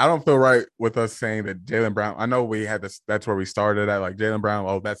 I don't feel right with us saying that Jaylen Brown. I know we had this. That's where we started at. Like Jaylen Brown.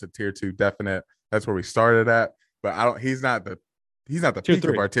 Oh, that's a tier 2 definite. That's where we started at. But I don't. He's not the peak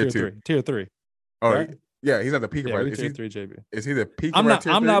of our tier 2. Tier 3. Oh. Right? Yeah, he's at the peak of our tier 3, JB. Is he the peak of our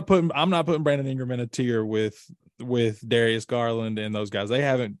tier 3? I'm not putting Brandon Ingram in a tier with Darius Garland and those guys. They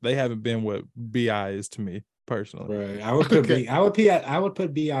haven't been what BI is to me personally. Right. I would put I would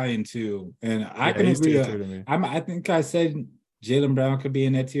put BI in 2. And I can agree. I think I said Jaylen Brown could be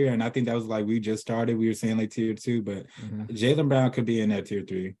in that tier, and I think that was like we just started. We were saying like tier 2, but Jaylen Brown could be in that tier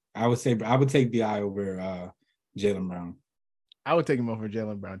 3. I would say I would take BI over Jaylen Brown. I would take him over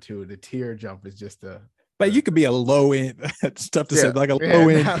Jaylen Brown too. The tier jump is just but you could be a low end. It's tough to say, like a low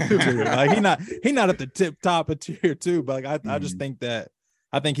end. Like he not at the tip top of tier 2, but like I just think that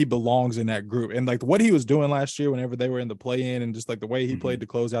he belongs in that group. And like what he was doing last year, whenever they were in the play in, and just like the way he played to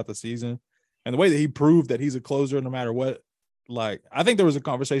close out the season, and the way that he proved that he's a closer no matter what. Like I think there was a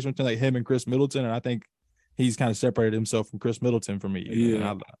conversation between like him and Chris Middleton, and I think he's kind of separated himself from Chris Middleton for me.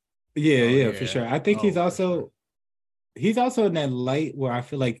 Yeah, for sure. I think he's also in that light where I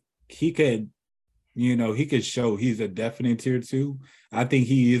feel like he could. He could show he's a definite tier 2. I think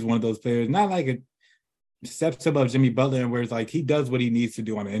he is one of those players, not like a steps above Jimmy Butler, where it's like he does what he needs to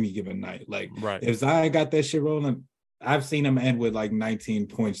do on any given night. Like if Zion got that shit rolling, I've seen him end with like 19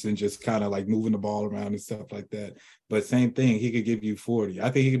 points and just kind of like moving the ball around and stuff like that. But same thing, he could give you 40.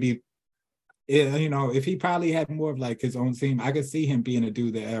 I think he could be, if he probably had more of like his own team, I could see him being a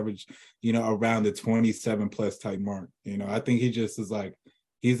dude that averaged, around the 27 plus type mark. I think he just is like,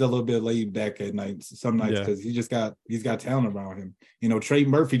 he's a little bit laid back at night, some nights, because he's got talent around him. Trey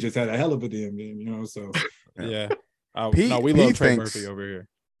Murphy just had a hell of a damn game, so. Yeah. We love Trey Murphy over here.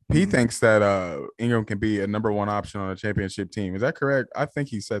 He thinks that Ingram can be a number 1 option on a championship team. Is that correct? I think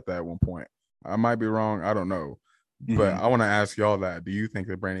he said that at one point. I might be wrong. I don't know. But I want to ask y'all that. Do you think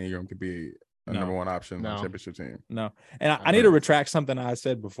that Brandon Ingram could be a number 1 option on a championship team? No. And I need to retract something I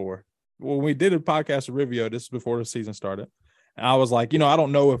said before. When we did a podcast with Rivio, this is before the season started. And I was like, I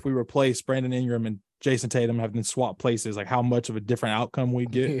don't know if we replace Brandon Ingram and Jason Tatum have been swapped places, like how much of a different outcome we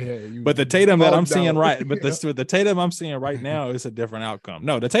get. But the Tatum that I'm seeing the Tatum I'm seeing right now is a different outcome.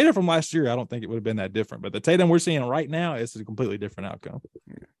 No, the Tatum from last year, I don't think it would have been that different. But the Tatum we're seeing right now is a completely different outcome.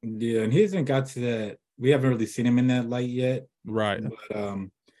 Yeah, and he hasn't got to that. We haven't really seen him in that light yet. Right. But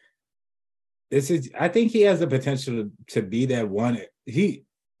I think he has the potential to be that one.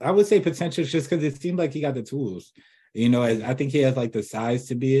 I would say potential just because it seemed like he got the tools. I think he has like the size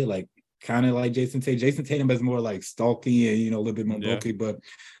to be it, like kind of like Jason Tatum. Jason Tatum is more like stalky and a little bit more bulky, but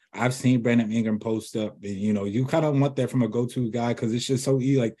I've seen Brandon Ingram post up, and you kind of want that from a go-to guy because it's just so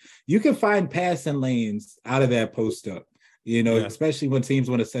easy. Like you can find passing lanes out of that post up. Especially when teams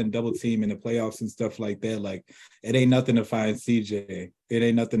want to send double team in the playoffs and stuff like that. Like it ain't nothing to find CJ. It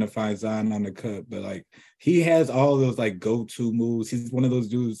ain't nothing to find Zion on the cut. But like he has all those like go-to moves. He's one of those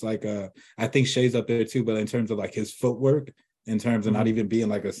dudes like I think Shay's up there too, but in terms of like his footwork, in terms of not even being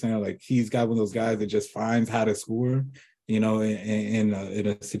like a center. Like he's got one of those guys that just finds how to score, in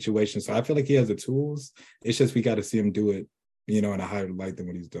a situation. So I feel like he has the tools. It's just we got to see him do it, in a higher light than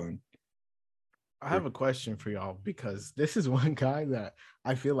what he's doing. I have a question for y'all because this is one guy that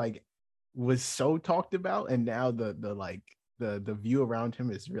I feel like was so talked about, and now the view around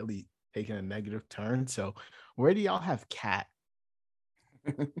him is really taking a negative turn. So where do y'all have Cat?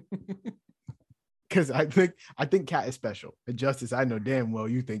 Because I think Cat is special. And Justice, I know damn well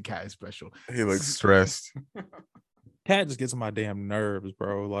you think Cat is special. He looks stressed. Cat just gets on my damn nerves,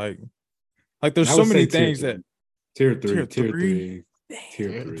 bro. Like there's so many things that tier three.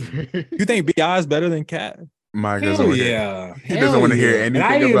 You think BI is better than Cat? Mike Hell doesn't yeah. He doesn't want to hear anything. And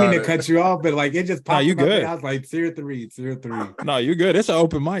I didn't about mean to it. cut you off, but like it just popped. You good? I was like tier three. No, you good. It's an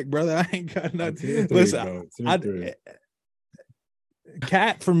open mic, brother. I ain't got nothing. Listen,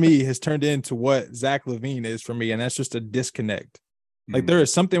 Cat for me has turned into what Zach LaVine is for me, and that's just a disconnect. Like there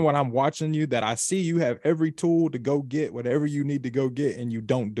is something when I'm watching you that I see you have every tool to go get whatever you need to go get, and you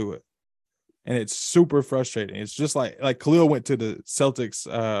don't do it. And it's super frustrating. It's just like Khalil went to the Celtics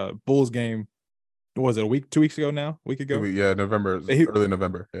Bulls game. What was it, 2 weeks ago now? A week ago? Yeah, early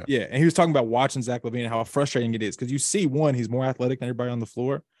November. Yeah. And he was talking about watching Zach LaVine and how frustrating it is because you see, one, he's more athletic than everybody on the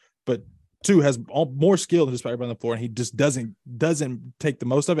floor, but two, has more skill than just everybody on the floor, and he just doesn't take the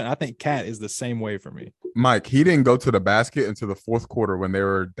most of it. And I think Cat is the same way for me. Mike, he didn't go to the basket until the fourth quarter when they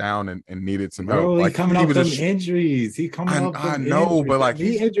were down and needed some help. Like coming off some injuries. I know, but like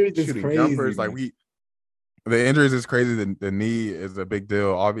the injuries is crazy. Jumpers, the injuries is crazy. The knee is a big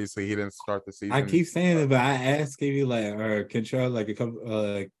deal. Obviously, he didn't start the season. I keep saying it, but I asked Katie Control a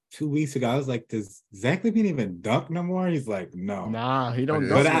couple 2 weeks ago. I was like, does Zach LaVine even dunk no more? He's like, no. Nah, he don't.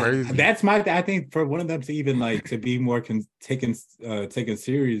 But that's I think for one of them to even to be more taken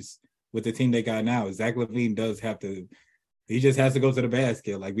serious with the team they got now, Zach LaVine does have to. He just has to go to the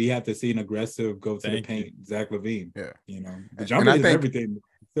basket. Like we have to see an aggressive go to the paint. Zach LaVine. Yeah. The jumper is everything.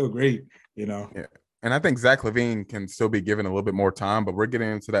 Still great. Yeah. And I think Zach LaVine can still be given a little bit more time, but we're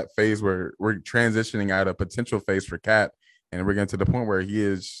getting into that phase where we're transitioning out of potential phase for Cat, and we're getting to the point where he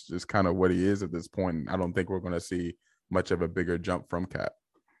is just kind of what he is at this point. And I don't think we're going to see much of a bigger jump from Cat.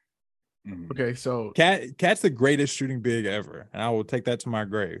 Okay, so Cat's the greatest shooting big ever, and I will take that to my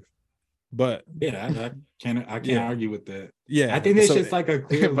grave. But yeah, I can't argue with that. Yeah, I think it's just like a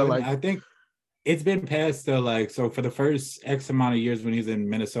clear. But I think it's been past the so for the first X amount of years when he's in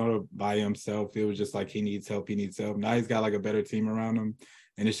Minnesota by himself, it was just like he needs help. Now he's got a better team around him,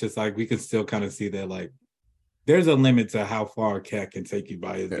 and it's just we can still kind of see that there's a limit to how far Cat can take you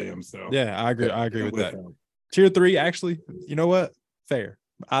by his damn self. Yeah, I agree with that. Tier 3, actually, you know what? Fair.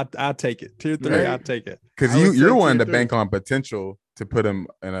 I take it. Tier 3, I take it. Because you're wanting to bank on potential to put him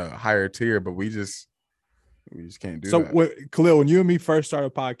in a higher tier, but we just can't do that. So Khalil, when you and me first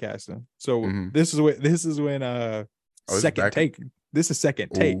started podcasting, this is when second take. This is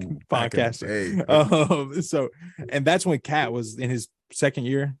second take podcasting. And that's when Cat was in his second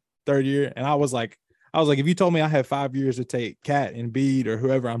year, third year, and I was like, if you told me I had 5 years to take Cat and Embiid or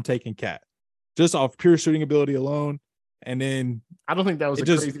whoever, I'm taking Cat, just off pure shooting ability alone. And then I don't think that was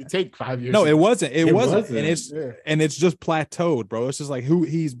crazy take 5 years. No, it wasn't. It wasn't. And it's just plateaued, bro. It's just who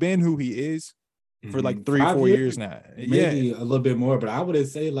he's been, who he is for 3-4 years now. Maybe a little bit more, but I would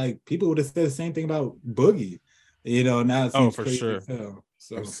say people would have said the same thing about Boogie. Now it seems for crazy sure.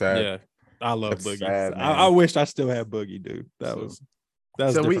 So I'm sad. Yeah, I love Boogie. Sad, I wished I still had Boogie, dude. That's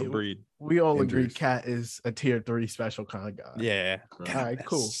a different breed. We all agree Cat is a tier 3 special kind of guy. Yeah. All right,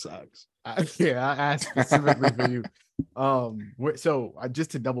 cool. Sucks. I asked specifically for you. So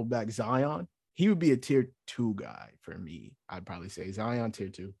just to double back, Zion, he would be a tier 2 guy for me. I'd probably say Zion tier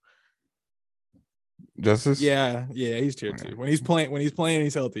 2. Justice? Yeah, he's tier 2. When he's playing,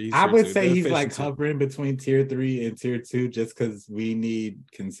 he's healthy. I would say he's hovering between tier 3 and tier 2 just because we need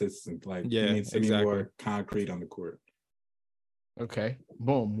consistent. We need some more concrete on the court. Okay,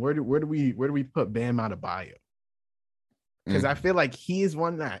 boom. Where do we put Bam Adebayo? Because I feel like he is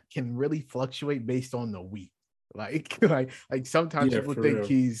one that can really fluctuate based on the week. Like sometimes people think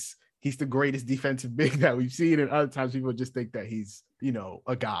he's the greatest defensive big that we've seen, and other times people just think that he's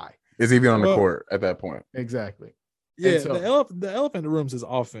a guy. Is he even on the court at that point? Exactly. Yeah, the elephant in the room is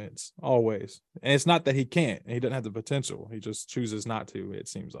offense always, and it's not that he can't. He doesn't have the potential. He just chooses not to. It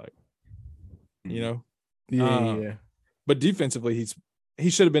seems like, Yeah. But defensively, he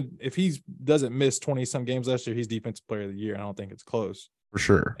should have been. If he doesn't miss 20-some games last year, he's defensive player of the year. I don't think it's close. For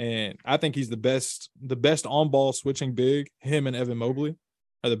sure. And I think he's the best on-ball switching big. Him and Evan Mobley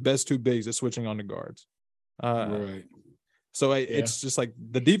are the best two bigs at switching on the guards. Right. So it's just like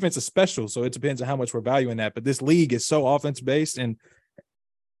the defense is special. So it depends on how much we're valuing that. But this league is so offense based, and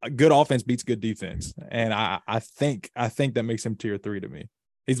a good offense beats good defense. And I think that makes him tier 3 to me.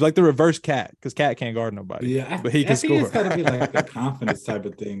 He's like the reverse Cat, because Cat can't guard nobody. Yeah, but he can score. It's got to be like a confidence type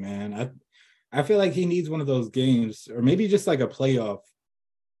of thing, man. I feel like he needs one of those games, or maybe just like a playoff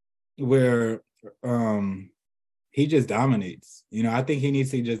where he just dominates. I think he needs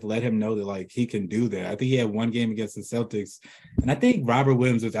to just let him know that like he can do that. I think he had one game against the Celtics, and I think Robert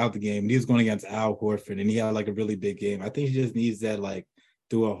Williams was out the game. He was going against Al Horford, and he had like a really big game. I think he just needs that like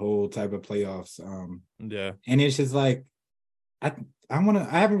through a whole type of playoffs. And it's just like I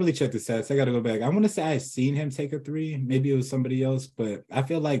haven't really checked the stats. I got to go back. I want to say I've seen him take a 3. Maybe it was somebody else, but I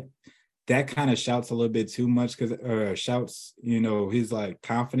feel like that kind of shouts a little bit too much shouts, his like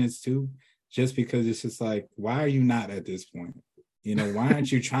confidence too, just because it's just like, why are you not at this point? Why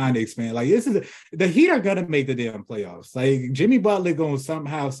aren't you trying to expand? Like the Heat are going to make the damn playoffs. Like Jimmy Butler going to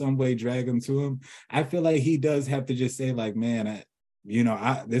somehow, some way drag him to him. I feel like he does have to just say like, man,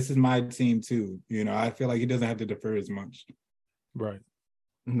 this is my team too. I feel like he doesn't have to defer as much. Right.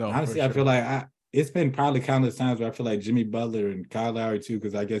 No, honestly, sure. I feel like it's been probably countless times where I feel like Jimmy Butler and Kyle Lowry too,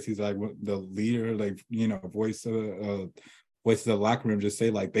 because I guess he's like the leader, like voice of the locker room. Just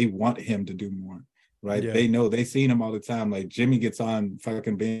say like they want him to do more, right? Yeah. They know they seen him all the time. Like Jimmy gets on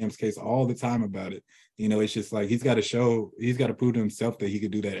fucking Bam's case all the time about it. It's just like he's got to prove to himself that he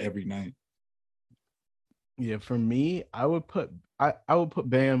could do that every night. Yeah, for me, I would put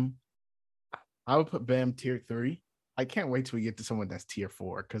Bam tier 3. I can't wait till we get to someone that's tier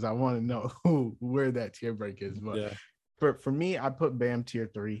 4 because I want to know where that tier break is. But for me, I put Bam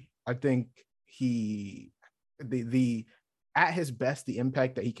tier 3. I think he at his best, the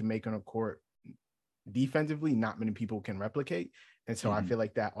impact that he can make on a court defensively, not many people can replicate. And so I feel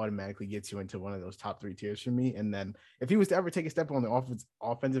like that automatically gets you into one of those top 3 tiers for me. And then if he was to ever take a step on the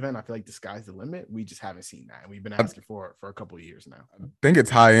offensive end, I feel like the sky's the limit. We just haven't seen that. And we've been asking for a couple of years now. I think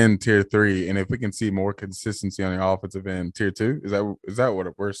it's high end tier 3. And if we can see more consistency on the offensive end, tier 2, is that what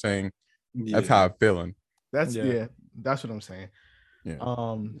we're saying? Yeah. That's how I'm feeling. That's what I'm saying. Yeah.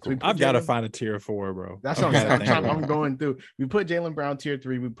 So I've got to find a tier 4, bro. That's what I'm saying. I'm going through. We put Jaylen Brown tier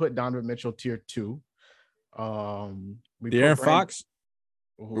 3. We put Donovan Mitchell tier 2. De'Aaron Fox.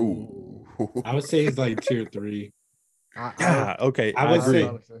 Ooh. I would say he's like tier 3. Okay. I would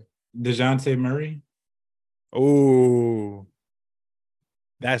say DeJounte Murray. Oh,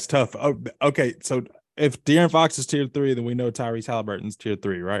 that's tough. Oh, okay. So if De'Aaron Fox is tier 3, then we know Tyrese Halliburton's tier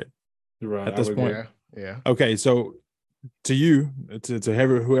 3, right? Right. At this point. Yeah. Okay. So to you, to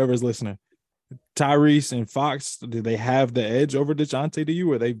whoever's listening, Tyrese and Fox, do they have the edge over DeJounte to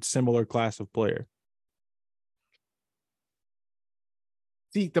you, or are they similar class of player?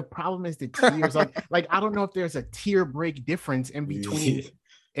 See, the problem is the tiers. like I don't know if there's a tier break difference in between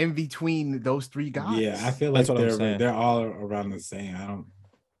those 3 guys. Yeah, I feel like they're all around the same.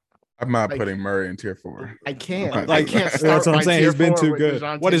 I'm not putting Murray in tier 4. I can't. I can't start. That's what I'm saying. He's been too good.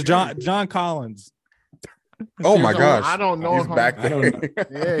 What is John Collins? Oh my gosh! I don't know. He's back there.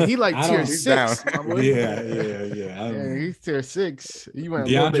 Yeah, he like tier 6. Yeah. He's tier 6. You went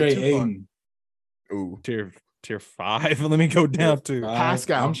DeAndre Ayton. Ooh, tier 5. Let me go down to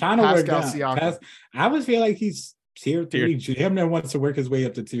Pascal. I'm trying to work down. I would feel like he's tier 3. Him that wants to work his way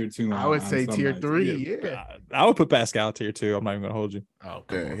up to tier 2. I would say tier 3. Yeah. I would put Pascal tier 2. I'm not even gonna hold you. Oh,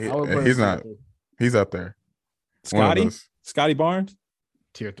 yeah, he's not. He's up there. Scotty Barnes,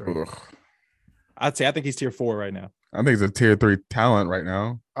 tier 3. Ugh. I think he's tier 4 right now. I think he's a tier 3 talent right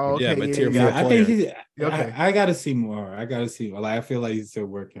now. Oh, okay. Yeah, but tier 4 I think he's okay. I gotta see more. Like, I feel like he's still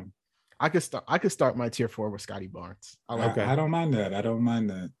working. I could start my tier 4 with Scotty Barnes. I don't mind that.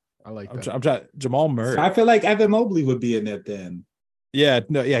 I like that. I'm trying Jamal Murray. So I feel like Evan Mobley would be in that then. Yeah,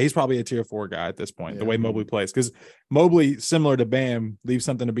 he's probably a tier 4 guy at this point, the way Mobley plays. Because Mobley, similar to Bam, leaves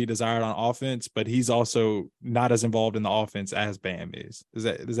something to be desired on offense, but he's also not as involved in the offense as Bam is. Does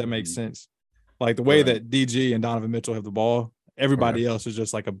that make sense? Like the way that DG and Donovan Mitchell have the ball, everybody else is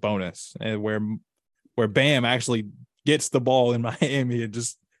just like a bonus. And where Bam actually gets the ball in Miami and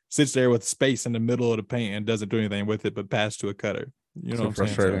just sits there with space in the middle of the paint and doesn't do anything with it but pass to a cutter. You know what I'm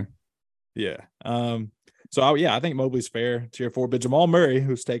frustrating. saying? Yeah. I think Mobley's fair, tier 4. But Jamal Murray,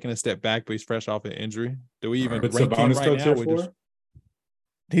 who's taking a step back, but he's fresh off an injury. Do we even rank him right now? Tier 4?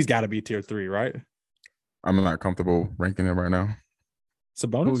 He's got to be tier 3, right? I'm not comfortable ranking him right now.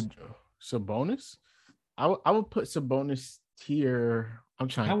 Sabonis? I would put Sabonis tier.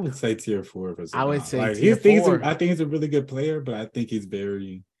 I would say tier 4 for Sabonis. I would say like, tier 4. I think he's a really good player, but I think he's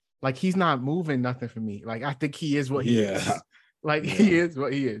very like he's not moving nothing for me. Like I think he is what he is. Like he is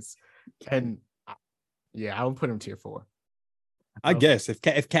what he is. And I would put him tier 4. I guess if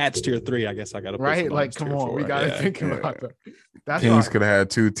Cat's tier 3, I guess I got to put Right? Sabonis Like, come tier on, 4. we got to Yeah. think about that. That's Kings why could have had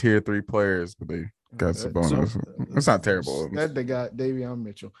 2 tier 3 players, but they got Sabonis. It's not terrible. Instead, they got Davion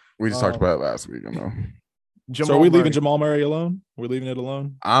Mitchell. We just talked about it last week, you know. So are we leaving Murray. Jamal Murray alone? We're leaving it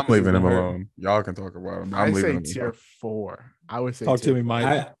alone? I'm 'Cause he's leaving him been hurt. alone. Y'all can talk about him. I I'm say leaving him tier alone. 4. I would say Talk to tier me, 4.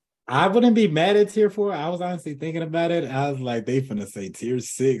 Mike. I wouldn't be mad at tier 4. I was honestly thinking about it. I was like, they finna say tier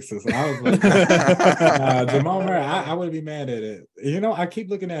 6. So I was like, Jamal Murray, I wouldn't be mad at it. You know, I keep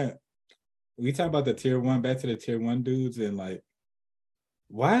looking at, we talk about the tier 1, back to the tier 1 dudes, and like,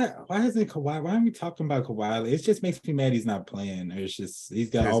 why isn't Kawhi? Why are we talking about Kawhi? It just makes me mad he's not playing. It's just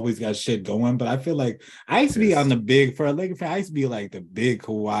always got shit going. But I feel like I used to be on the big, for a Laker fan, I used to be like the big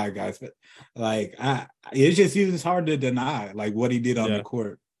Kawhi guys. But like it's hard to deny like what he did on the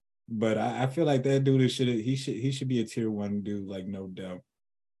court. But I feel like that dude he should be a tier 1 dude, like no doubt.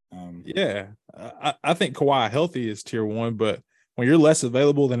 I think Kawhi healthy is tier 1, but when you're less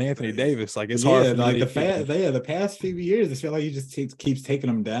available than Anthony Davis, like it's hard. Like the past few years, I feel like he just keeps taking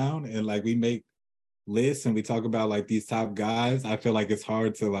them down, and like we make lists and we talk about like these top guys. I feel like it's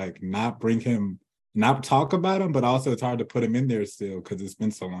hard to like not talk about him, but also it's hard to put him in there still because it's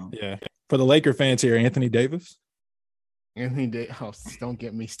been so long. Yeah, for the Laker fans here, Anthony Davis. Anthony Davis. Oh, don't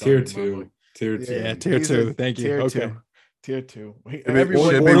get me started. Tier 2. Yeah, tier 2. Thank you. Okay. Tier 2. Everyone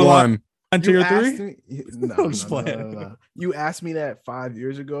should be 1. Tier 3? No. You asked me that 5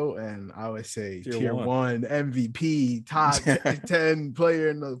 years ago, and I would say tier 1 MVP, top 10 player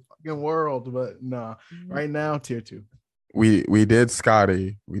in the fucking world. But no, right now, tier 2. We did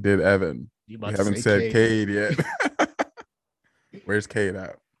Scotty. We did Evan. We haven't said Cade yet. Where's Cade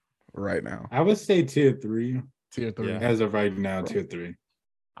at right now? I would say tier 3. Tier 3. As of right now, tier 3.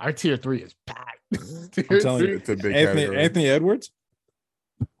 Our tier 3 is packed. I'm telling you, it's a big Anthony Edwards.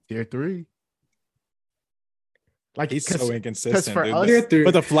 Tier 3. Like he's so inconsistent. For us, tier 3,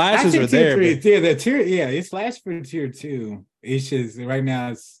 but the flashes are there. It's flash for tier 2. It's just right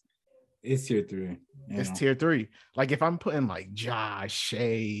now it's tier 3. It's tier 3. Like if I'm putting like Josh,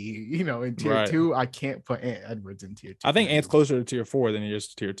 Shea, in tier 2, I can't put Ant Edwards in tier 2. I think Ant's closer to tier 4 than he is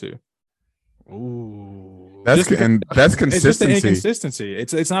to tier 2. Ooh, that's consistency. It's just the inconsistency.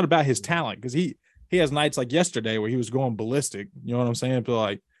 It's not about his talent because he has nights like yesterday where he was going ballistic. You know what I'm saying? But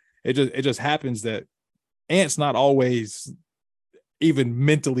like it just happens that Ant's not always even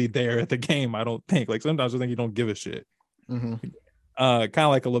mentally there at the game. I don't think. Like sometimes I think he don't give a shit. Mm-hmm. Kind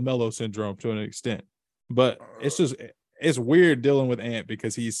of like a LaMelo syndrome to an extent. But it's weird dealing with Ant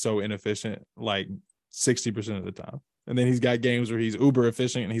because he's so inefficient, like 60% of the time. And then he's got games where he's uber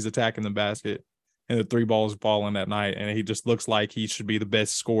efficient and he's attacking the basket and the 3 balls falling that night. And he just looks like he should be the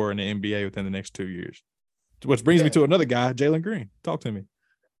best scorer in the NBA within the next 2 years. Which brings me to another guy, Jalen Green. Talk to me.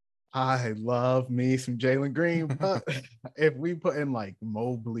 I love me some Jalen Green. But if we put in like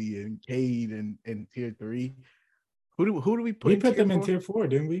Mobley and Cade in tier 3, who do we put? We put them in tier 4,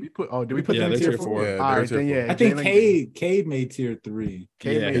 didn't we? Did we put them in tier 4? Yeah, all right, then yeah. I think Cade made tier 3.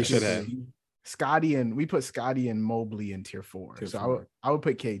 He should have. Scotty and Mobley in tier 4. So I would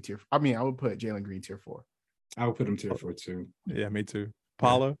put Cade tier. I would put Jalen Green tier 4. I would put him tier 4 too. Yeah, me too.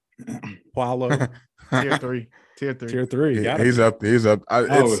 Paulo. tier 3. Tier 3. Yeah, he's up.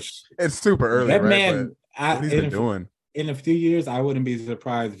 It's super early. That right? man, what he's been doing. In a few years, I wouldn't be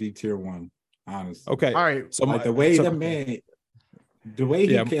surprised if he tier 1. Honestly. Okay. All right. So like the way he can,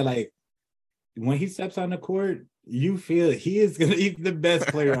 like when he steps on the court, you feel he's the best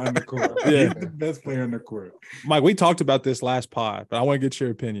player on the court. He's the best player on the court. Mike, we talked about this last pod, but I want to get your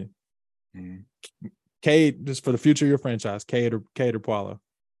opinion. Mm-hmm. Cade, just for the future of your franchise, Cade or Paulo?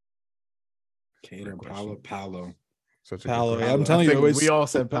 Cade or Paulo? Paulo. Paulo. Yeah, I'm telling you, we all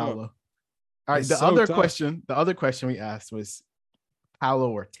said Paulo. All right. The other question we asked was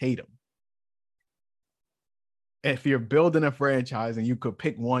Paulo or Tatum. If you're building a franchise and you could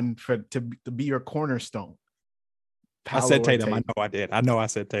pick one to be your cornerstone, I said Tatum. I know I did. I know I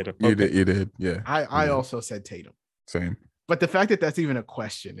said Tatum. You did. Yeah. I also said Tatum. Same. But the fact that that's even a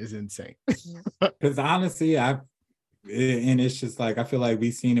question is insane. Because honestly, it's just like I feel like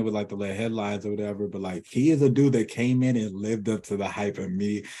we've seen it with like the headlines or whatever, but like he is a dude that came in and lived up to the hype of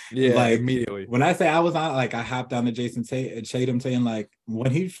me. Yeah, like immediately. When I say I was on, like I hopped on to Jason Tatum saying like when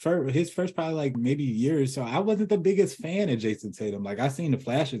his first probably like maybe year or so, I wasn't the biggest fan of Jason Tatum. Like I seen the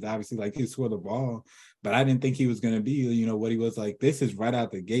flashes, obviously, like he scored the ball, but I didn't think he was gonna be, what he was like. This is right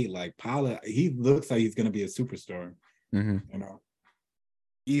out the gate. Like Paula, he looks like he's gonna be a superstar. Mm-hmm.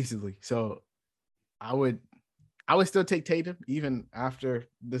 Easily. So I would still take Tatum even after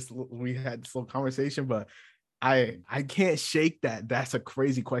we had this little conversation, but I can't shake that. That's a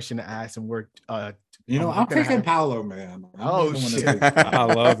crazy question to ask, and we're You know, I'm picking Paolo, man. Oh, shit. I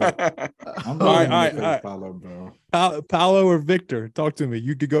love it. I'm All really right, gonna pick Paolo, bro. Paolo or Victor? Talk to me.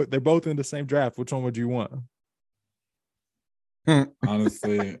 You could go. They're both in the same draft. Which one would you want?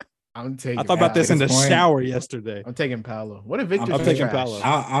 Honestly, I'm taking. I thought about this in the shower yesterday. I'm taking Paolo. What if Victor's I'm taking Paolo.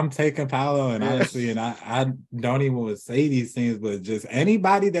 I'm taking Paolo, and honestly, and I don't even want to say these things, but just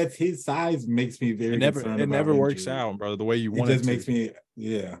anybody that's his size makes me very concerned. It never about works injury. out, brother. The way you want it. Just makes me,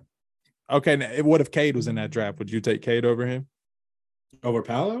 yeah. Okay, now, what if Cade was in that draft? Would you take Cade over him? Over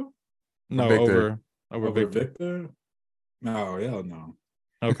Paolo? No, Victor. over Victor. No, hell no.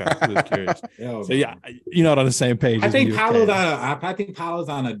 Okay, I'm just curious. So yeah, you're not on the same page. I think Paolo's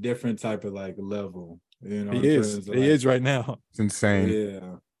on a different type of like level. You know, he is right now. It's insane.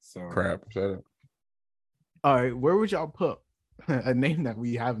 Yeah. So crap. Shut up. All right, where would y'all put a name that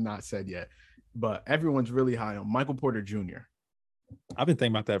we have not said yet, but everyone's really high on Michael Porter Jr. I've been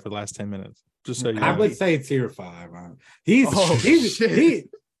thinking about that for the last 10 minutes. Just so you know. I would say tier 5.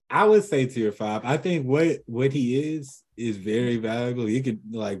 I would say tier 5. I think what he is very valuable. He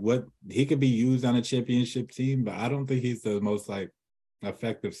could be used on a championship team, but I don't think he's the most like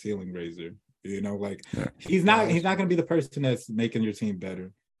effective ceiling raiser. You know, like he's not going to be the person that's making your team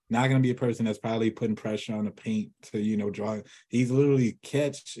better. Not going to be a person that's probably putting pressure on the paint to, you know, draw. He's literally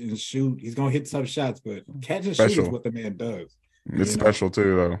catch and shoot. He's going to hit some shots, but catch and shoot is what the man does. It's special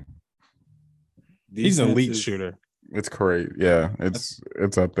too, though. He's an elite shooter. It's great. Yeah, it's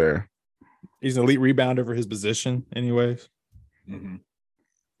up there. He's an elite rebounder for his position, anyways. Mm-hmm.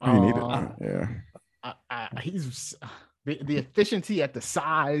 You need it. Yeah. He's the efficiency at the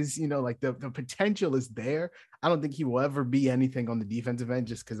size, you know, like the potential is there. I don't think he will ever be anything on the defensive end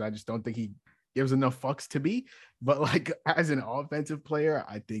just because I just don't think he gives enough fucks to be. But like as an offensive player,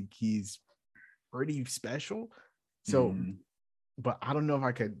 I think he's pretty special. So, but I don't know if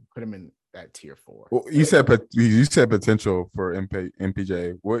I could put him in that tier 4. Well, you said potential for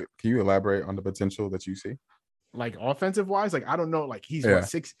MPJ. What can you elaborate on the potential that you see? Like offensive wise, like I don't know, like he's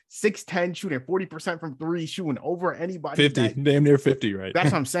 6'10", shooting 40% from 3, shooting over anybody. 50, damn near 50, right?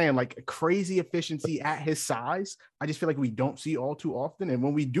 That's what I'm saying. Like crazy efficiency at his size. I just feel like we don't see all too often, and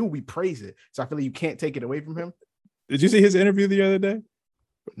when we do, we praise it. So I feel like you can't take it away from him. Did you see his interview the other day?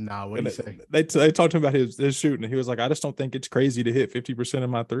 Nah, what did he say? They talked to him about his shooting, and he was like, "I just don't think it's crazy to hit 50% of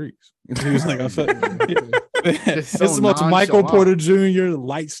my threes." He was like, "I felt it's the most Michael Porter Jr.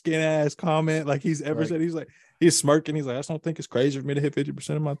 light skin ass comment like he's ever said." He's like, he's smirking. He's like, "I just don't think it's crazy for me to hit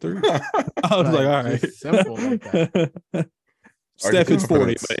 50% of my threes." I was like, "All right, simple like that." Steph is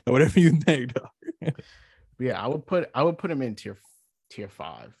 40, but whatever you think. Yeah, I would put him in tier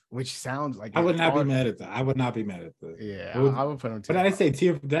 5, which sounds like I would not be mad at that. I would not be mad at that. Yeah, I would put him. But did I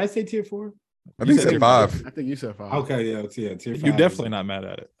say tier 4? I think you said 5. I think you said 5. Okay, tier 5. You're definitely not mad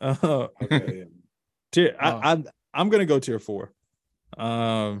at it. Okay, tier. I'm gonna go tier 4.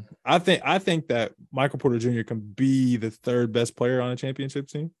 I think that Michael Porter Jr. can be the 3rd best player on a championship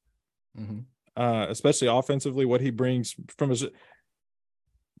team, especially offensively. What he brings from his.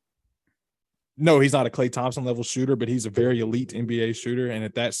 No, he's not a Klay Thompson level shooter, but he's a very elite NBA shooter. And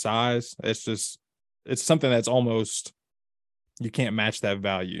at that size, it's something that's almost, you can't match that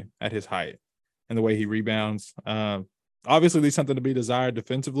value at his height and the way he rebounds. Obviously, there's something to be desired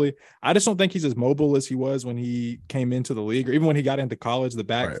defensively. I just don't think he's as mobile as he was when he came into the league, or even when he got into college. The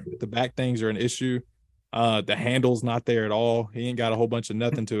back things are an issue. The handle's not there at all. He ain't got a whole bunch of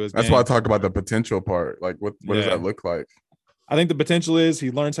nothing to his game. That's why I talk about the potential part. Like, what does that look like? I think the potential is he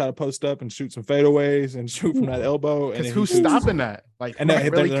learns how to post up and shoot some fadeaways and shoot from that elbow. And who's stopping that? Like, and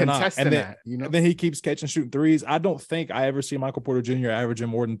really contesting that, you know? And then he keeps catching, shooting threes. I don't think I ever see Michael Porter Jr. averaging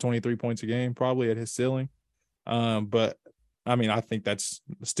more than 23 points a game, probably at his ceiling. But I mean, I think that's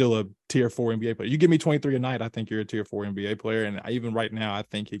still a tier 4 NBA player. You give me 23 a night, I think you're a tier 4 NBA player. And even right now, I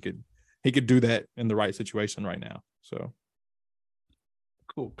think he could do that in the right situation right now. So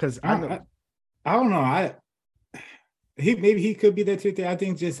cool. Because I don't know. He could be that tier 3. I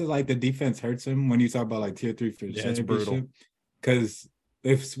think just like the defense hurts him when you talk about like tier 3 for it's brutal. Because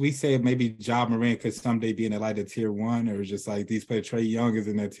if we say maybe Ja Morant could someday be in like a tier 1, or just like these players, Trae Young is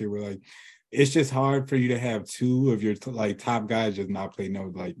in that tier where like it's just hard for you to have 2 of your like top guys just not play no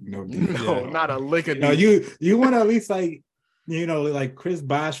defense. No, not a lick of you want to at least like, you know, like Chris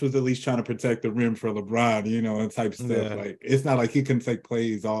Bosh was at least trying to protect the rim for LeBron, you know, and type stuff. Yeah. Like it's not like he can take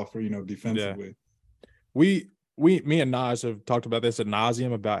plays off or, you know, defensively. Yeah. Me and Naj have talked about this ad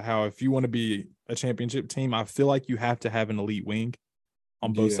nauseum about how if you want to be a championship team, I feel like you have to have an elite wing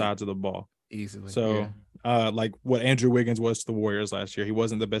on both sides of the ball. Easily. So like what Andrew Wiggins was to the Warriors last year. He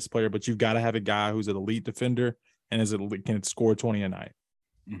wasn't the best player, but you've got to have a guy who's an elite defender and can score 20 a night.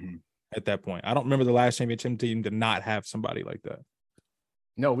 Mm-hmm. at that point. I don't remember the last championship team to not have somebody like that.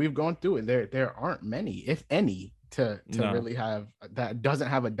 No, we've gone through it. There aren't many, if any, to really have that doesn't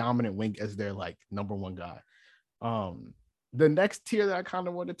have a dominant wing as their like number one guy. The next tier that I kind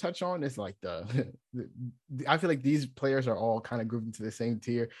of want to touch on is like I feel like these players are all kind of grouped into the same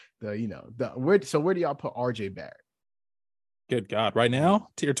tier. Where do y'all put RJ Barrett? Good God, right now,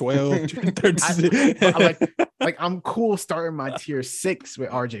 tier 12, tier 13. Like I'm cool starting my tier 6 with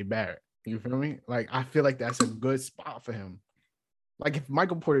RJ Barrett. You feel me? Like I feel like that's a good spot for him. Like if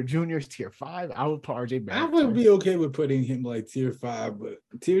Michael Porter Jr. is tier 5, I would put RJ Barrett. I would be okay with putting him like tier 5, but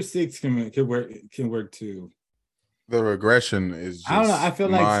tier 6 can work too. The regression is just I don't know. I feel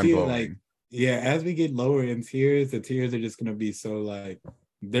like blowing. like as we get lower in tiers, the tiers are just gonna be so like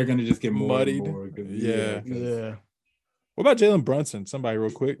they're gonna just get more muddied. And more. Yeah. What about Jalen Brunson? Somebody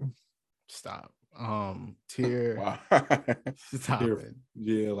real quick. Stop. Tier. Wow. Stop it.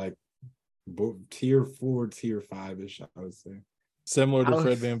 Yeah, like tier 4, tier 5-ish, I would say. Similar to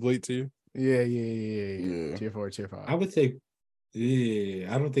Fred VanVleet to you? Yeah. Tier 4, tier 5. I would say,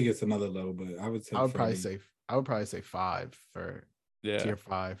 I don't think it's another level, but I would say I would probably say 5 for tier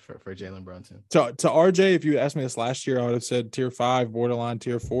 5 for Jalen Brunson. To RJ, if you asked me this last year, I would have said tier 5, borderline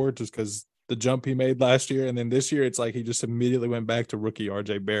tier 4, just because the jump he made last year, and then this year it's like he just immediately went back to rookie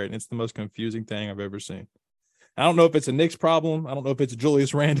RJ Barrett, and it's the most confusing thing I've ever seen. I don't know if it's a Knicks problem. I don't know if it's a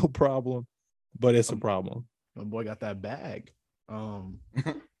Julius Randle problem, but it's a problem. My boy got that bag. RJ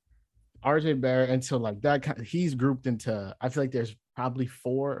Barrett until like that, he's grouped into. I feel like there's probably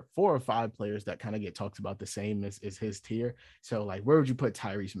four or five players that kind of get talked about the same as his tier. So like, where would you put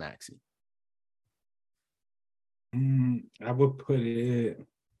Tyrese Maxey? I would put it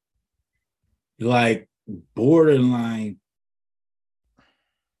like borderline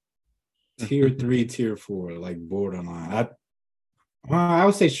tier 3, tier 4, like borderline. I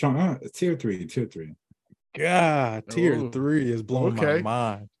would say strong tier 3. God, tier 3 is blowing my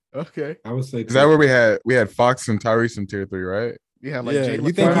mind. Okay, I would say. Is that where we had Fox and Tyrese in tier 3, right? Yeah, like Jalen.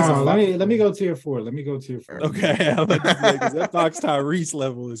 You think let me go tier 4. Okay, because that Fox Tyrese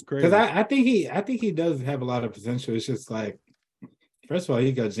level is crazy. Because I think he does have a lot of potential. It's just like, first of all,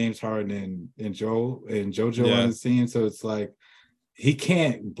 he got James Harden and JoJo on the scene, so it's like he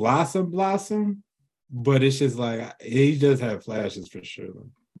can't blossom, but it's just like he does have flashes for sure.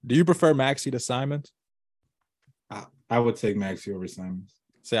 Do you prefer Maxey to Simons? I would take Maxey over Simons.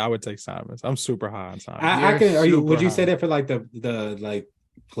 Say I would take Simons. I'm super high on Simons. Would you say that for like the like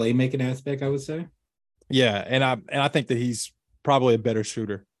playmaking aspect? I would say. Yeah, and I think that he's probably a better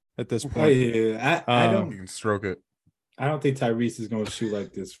shooter at this point. Oh, yeah, I don't. You can stroke it. I don't think Tyrese is going to shoot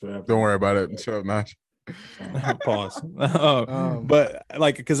like this forever. Don't worry about it. Shut up, Notch. Pause. But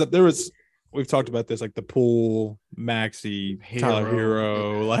like, because we've talked about this, like the Poole, Maxey, Tyler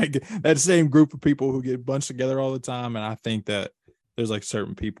Hero, like that same group of people who get bunched together all the time, and I think that there's like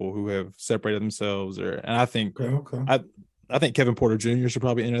certain people who have separated themselves, and I think I think Kevin Porter Jr. should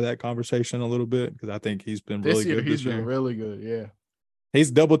probably enter that conversation a little bit because I think he's been really good. He's been really good. Yeah. He's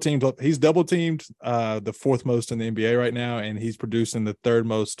double teamed. He's double teamed the fourth most in the NBA right now, and he's producing the third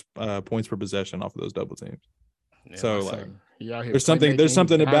most points per possession off of those double teams. Yeah, so like, there's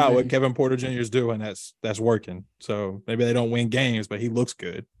something about what Kevin Porter Jr. is doing that's working. So maybe they don't win games, but he looks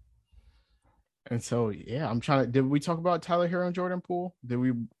good. And so I'm trying to. Did we talk about Tyler Hero and Jordan Poole? Did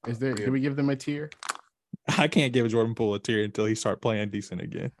we give them a tier? I can't give Jordan Poole a tier until he start playing decent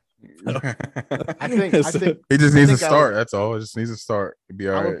again. I think he just needs to start. That's all. It just needs to start. It'd be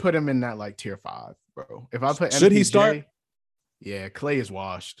all right. I would put him in that like tier 5, bro. If I put should he start? Yeah, Clay is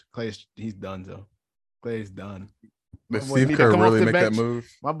washed. He's done though. Clay is done. But Steve Kerr really make that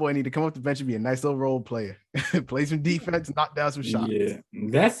move. My boy need to come off the bench and be a nice little role player. Play some defense, knock down some shots. Yeah,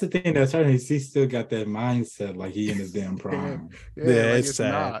 that's the thing that's hurting. He still got that mindset like he in his damn prime. Like it's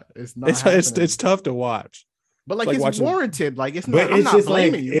sad. It's tough to watch. But like it's warranted. Like it's not. But I'm not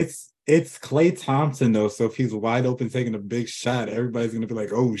blaming you. It's Klay Thompson though. So if he's wide open taking a big shot, everybody's gonna be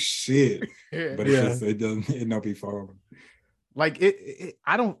like, "Oh shit!" But it don't be far over. Like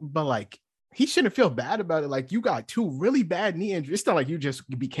I don't. But like he shouldn't feel bad about it. Like you got 2 really bad knee injuries. It's not like you just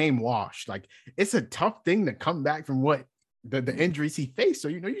became washed. Like it's a tough thing to come back from what the injuries he faced. So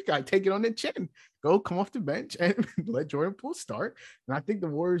you got to take it on the chin. Go come off the bench and let Jordan Poole start. And I think the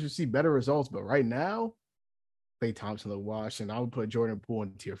Warriors will see better results. But right now, Klay Thompson look washed, and I would put Jordan Poole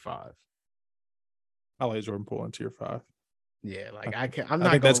in tier 5. I like Jordan Poole in tier 5. Yeah, like I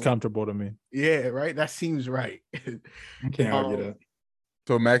think that's comfortable to me. Yeah, right. That seems right. I can't argue that.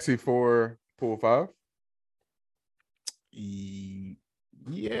 So Maxey 4, Poole 5.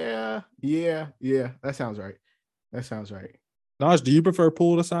 Yeah. That sounds right. Naj, do you prefer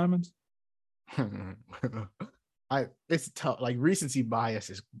Poole to Simons? It's tough. Like recency bias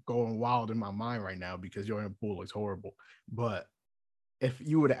is going wild in my mind right now because Jordan Poole looks horrible. But if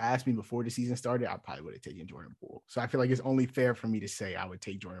you would have asked me before the season started, I probably would have taken Jordan Poole. So I feel like it's only fair for me to say I would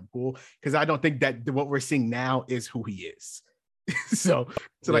take Jordan Poole because I don't think that what we're seeing now is who he is. so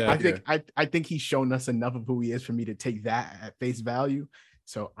I think he's shown us enough of who he is for me to take that at face value.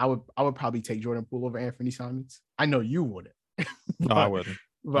 So I would probably take Jordan Poole over Anthony Simons. I know you wouldn't. No, I wouldn't.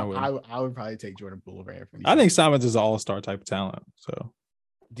 But I would probably take Jordan Poole over Anthony. I think Simons is an all-star type of talent. So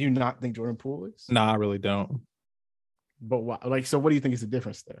do you not think Jordan Poole is? No, I really don't. But what, like, so what do you think is the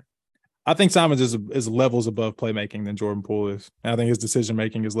difference there? I think Simons is levels above playmaking than Jordan Poole is. And I think his decision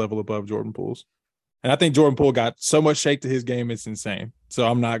making is level above Jordan Poole's. And I think Jordan Poole got so much shake to his game, it's insane. So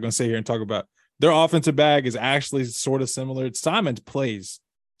I'm not going to sit here and talk about their offensive bag is actually sort of similar. Simons plays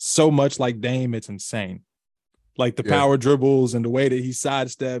so much like Dame, it's insane. Like the power dribbles and the way that he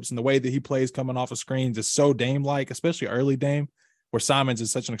sidesteps and the way that he plays coming off of screens is so Dame-like, especially early Dame, where Simons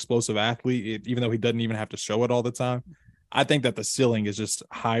is such an explosive athlete, even though he doesn't even have to show it all the time. I think that the ceiling is just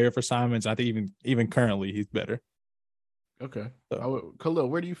higher for Simons. I think even currently he's better. Okay. So. Khalil,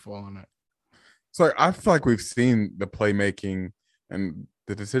 where do you fall on that? So I feel like we've seen the playmaking and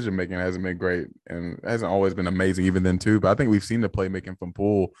the decision making hasn't been great and hasn't always been amazing even then too. But I think we've seen the playmaking from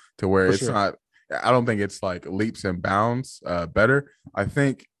Poole to where it's not. I don't think it's like leaps and bounds better. I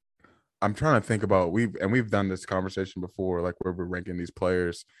think I'm trying to think about we've done this conversation before, like where we're ranking these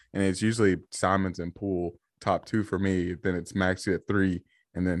players, and it's usually Simons and Poole top 2 for me. Then it's Maxey at 3,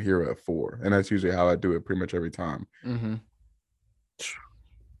 and then Hero at 4, and that's usually how I do it pretty much every time. Mm-hmm.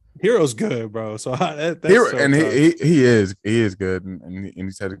 Hero's good, bro. So that's Hero, so and tough. he is good, and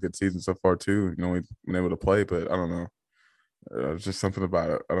he's had a good season so far too. You know, he's been able to play, but I don't know. It's just something about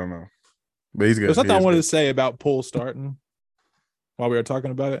it. I don't know. But he's good. There's something I wanted to say about Poole starting while we were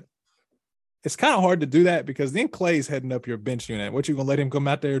talking about it. It's kind of hard to do that because then Clay's heading up your bench unit. What, you gonna let him come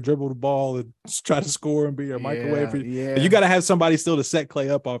out there, dribble the ball, and try to score and be your microwave? Yeah. You got to have somebody still to set Clay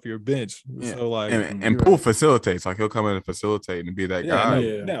up off your bench. Yeah. So like, and Poole facilitates. Like he'll come in and facilitate and be that guy.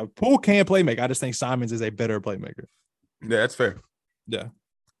 Yeah, Poole can play make. I just think Simons is a better playmaker. Yeah, that's fair. Yeah.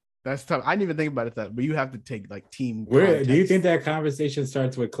 That's tough. I didn't even think about it but you have to take like team. Where do you think that conversation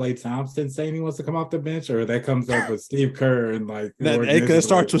starts with Klay Thompson saying he wants to come off the bench, or that comes up with Steve Kerr and like it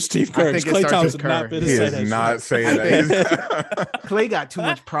starts with Steve Kerr? Klay Thompson not been he is not saying that. Klay got too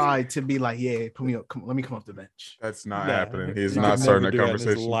much pride to be like, yeah, put me up. Let me come off the bench. That's not happening. He's not starting that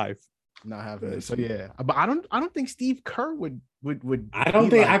conversation. Life. Not having it. So yeah, but I don't think Steve Kerr would. I don't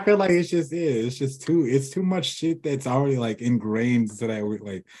think. I feel like it's just too much shit that's already like ingrained so that we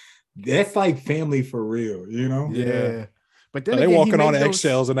like. That's like family for real, you know? Yeah. But then they're walking on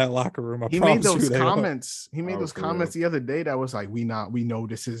eggshells in that locker room. He made those comments. He made those comments the other day that was like, we know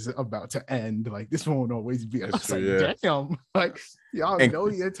this is about to end. Like this won't always be. I was like, damn, like y'all know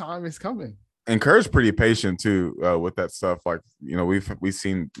your time is coming. And Kerr's pretty patient too with that stuff. Like, you know, we've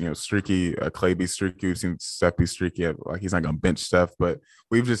seen, you know, streaky Clay be streaky. We've seen Steph be streaky. Like he's not gonna bench Steph, but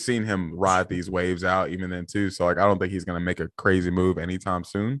we've just seen him ride these waves out even then too. So like, I don't think he's gonna make a crazy move anytime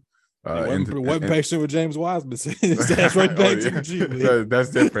soon. Wasn't patient with James Wiseman. That's right back to the G League.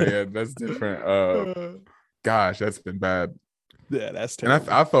 That's different. Yeah, that's different. Gosh, that's been bad. Yeah, that's terrible.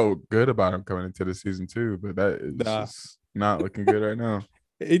 And I felt good about him coming into the season too, but that is just not looking good right now.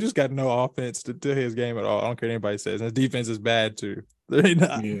 He just got no offense to his game at all. I don't care what anybody says. And his defense is bad too. I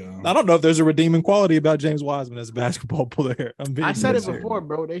don't know if there's a redeeming quality about James Wiseman as a basketball player. I said it before,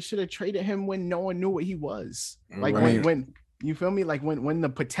 bro. They should have traded him when no one knew what he was. Like when you feel me? Like when the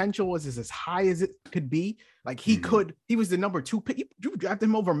potential was as high as it could be. Like he was the number 2 pick. You drafted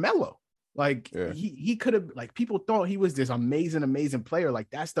him over Melo. Like he could have, like people thought he was this amazing player. Like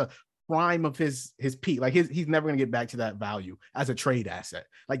that's the prime of his peak. Like he's never gonna get back to that value as a trade asset.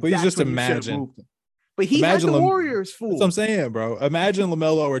 Like, but you just imagine. But he had the Warriors, fool. That's what I'm saying, bro. Imagine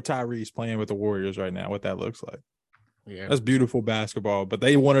LaMelo or Tyrese playing with the Warriors right now. What that looks like. Yeah, that's beautiful basketball. But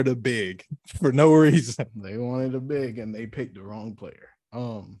they wanted a big for no reason. They wanted a big, and they picked the wrong player.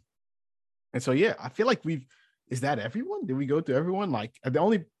 And so yeah, I feel like is that everyone? Did we go through everyone? Like the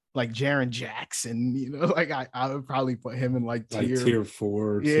only. Like Jaren Jackson, you know, like I would probably put him in like tier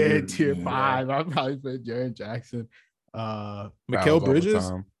 4. Yeah, tier 5. I'd probably put Jaren Jackson. Mikal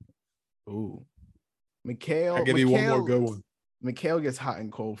Bridges. Ooh. Mikal. I'll give you one more good one. Mikal gets hot and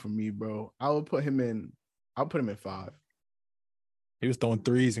cold for me, bro. I'll put him in 5. He was throwing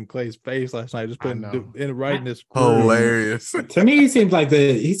threes in Clay's face last night, just putting in right in this. Hilarious. To me, he seems like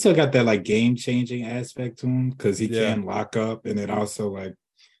he still got that like game changing aspect to him because he can lock up, and it also like.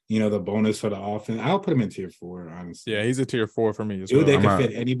 the bonus for the offense. I'll put him in tier 4, honestly. Yeah, he's a tier 4 for me as Dude, well. they can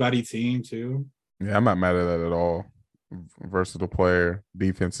fit anybody team too. Yeah, I'm not mad at that at all. Versatile player,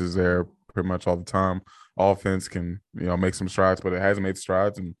 defense is there pretty much all the time. Offense can, make some strides, but it hasn't made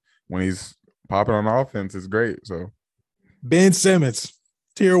strides. And when he's popping on offense, it's great. So Ben Simmons,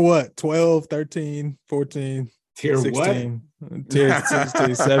 tier what? 12, 13, 14, tier 16, what? Tier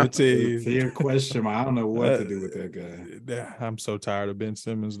 16, 17. Tier question mark. I don't know what to do with that guy. I'm so tired of Ben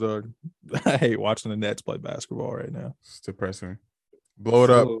Simmons, dog. I hate watching the Nets play basketball right now. It's depressing. Blow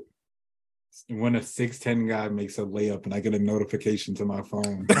it up. When a 6'10" guy makes a layup and I get a notification to my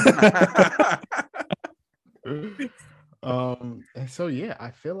phone. And so yeah,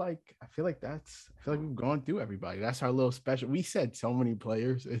 I feel like we've gone through everybody. That's our little special. We said so many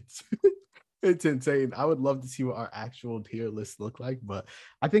players. It's insane. I would love to see what our actual tier list look like, but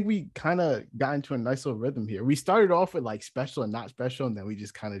I think we kind of got into a nice little rhythm here. We started off with like special and not special, and then we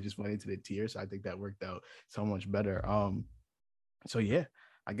just kind of just went into the tiers. So I think that worked out so much better. So yeah,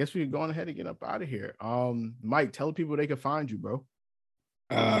 I guess we're going ahead and get up out of here. Mike, tell people they can find you, bro.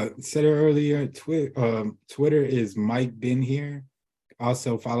 Said it earlier. Twitter is Mike Been Here.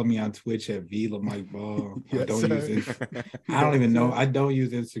 Also follow me on Twitch at VLaMikeBall. Yes, I don't even know. I don't use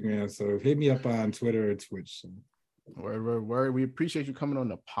Instagram, so hit me up on Twitter or Twitch. Word. We appreciate you coming on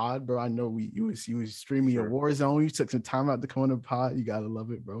the pod, bro. I know you was streaming your Warzone. You took some time out to come on the pod. You gotta love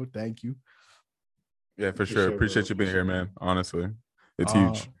it, bro. Thank you. Yeah, for sure. Appreciate you being here, man. Honestly, it's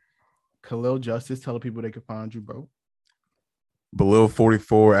huge. Khalil Justice, tell the people they can find you, bro.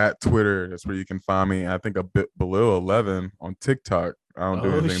 Belil44 at Twitter. That's where you can find me. I think a bit Belil11 on TikTok. I don't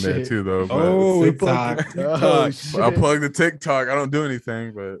do anything there too, though. But TikTok. I plug the TikTok. I don't do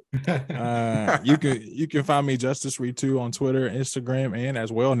anything, but you can find me Justice Reed 2 on Twitter, Instagram, and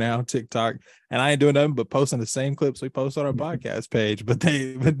as well now TikTok. And I ain't doing nothing but posting the same clips we post on our podcast page. But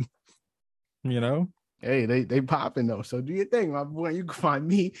hey, they popping though. So do your thing, my boy. You can find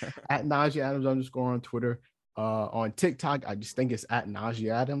me at Najee Adams _ on Twitter. On TikTok, I just think it's at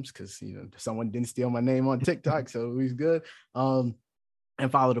Najee Adams because someone didn't steal my name on TikTok, so he's good.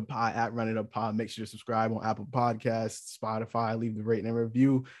 And follow the pod at Run It Up Pod. Make sure to subscribe on Apple Podcasts, Spotify, leave the rating and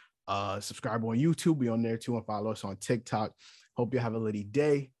review. Subscribe on YouTube, be on there too, and follow us on TikTok. Hope you have a litty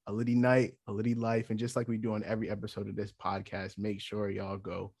day, a litty night, a litty life, and just like we do on every episode of this podcast, make sure y'all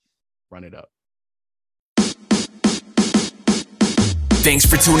go run it up. Thanks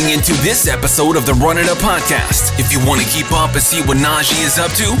for tuning into this episode of the Run It Up podcast. If you want to keep up and see what Najee is up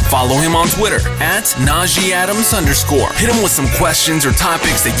to, follow him on Twitter at Najee Adams _ Hit him with some questions or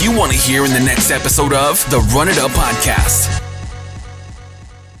topics that you want to hear in the next episode of the Run It Up podcast.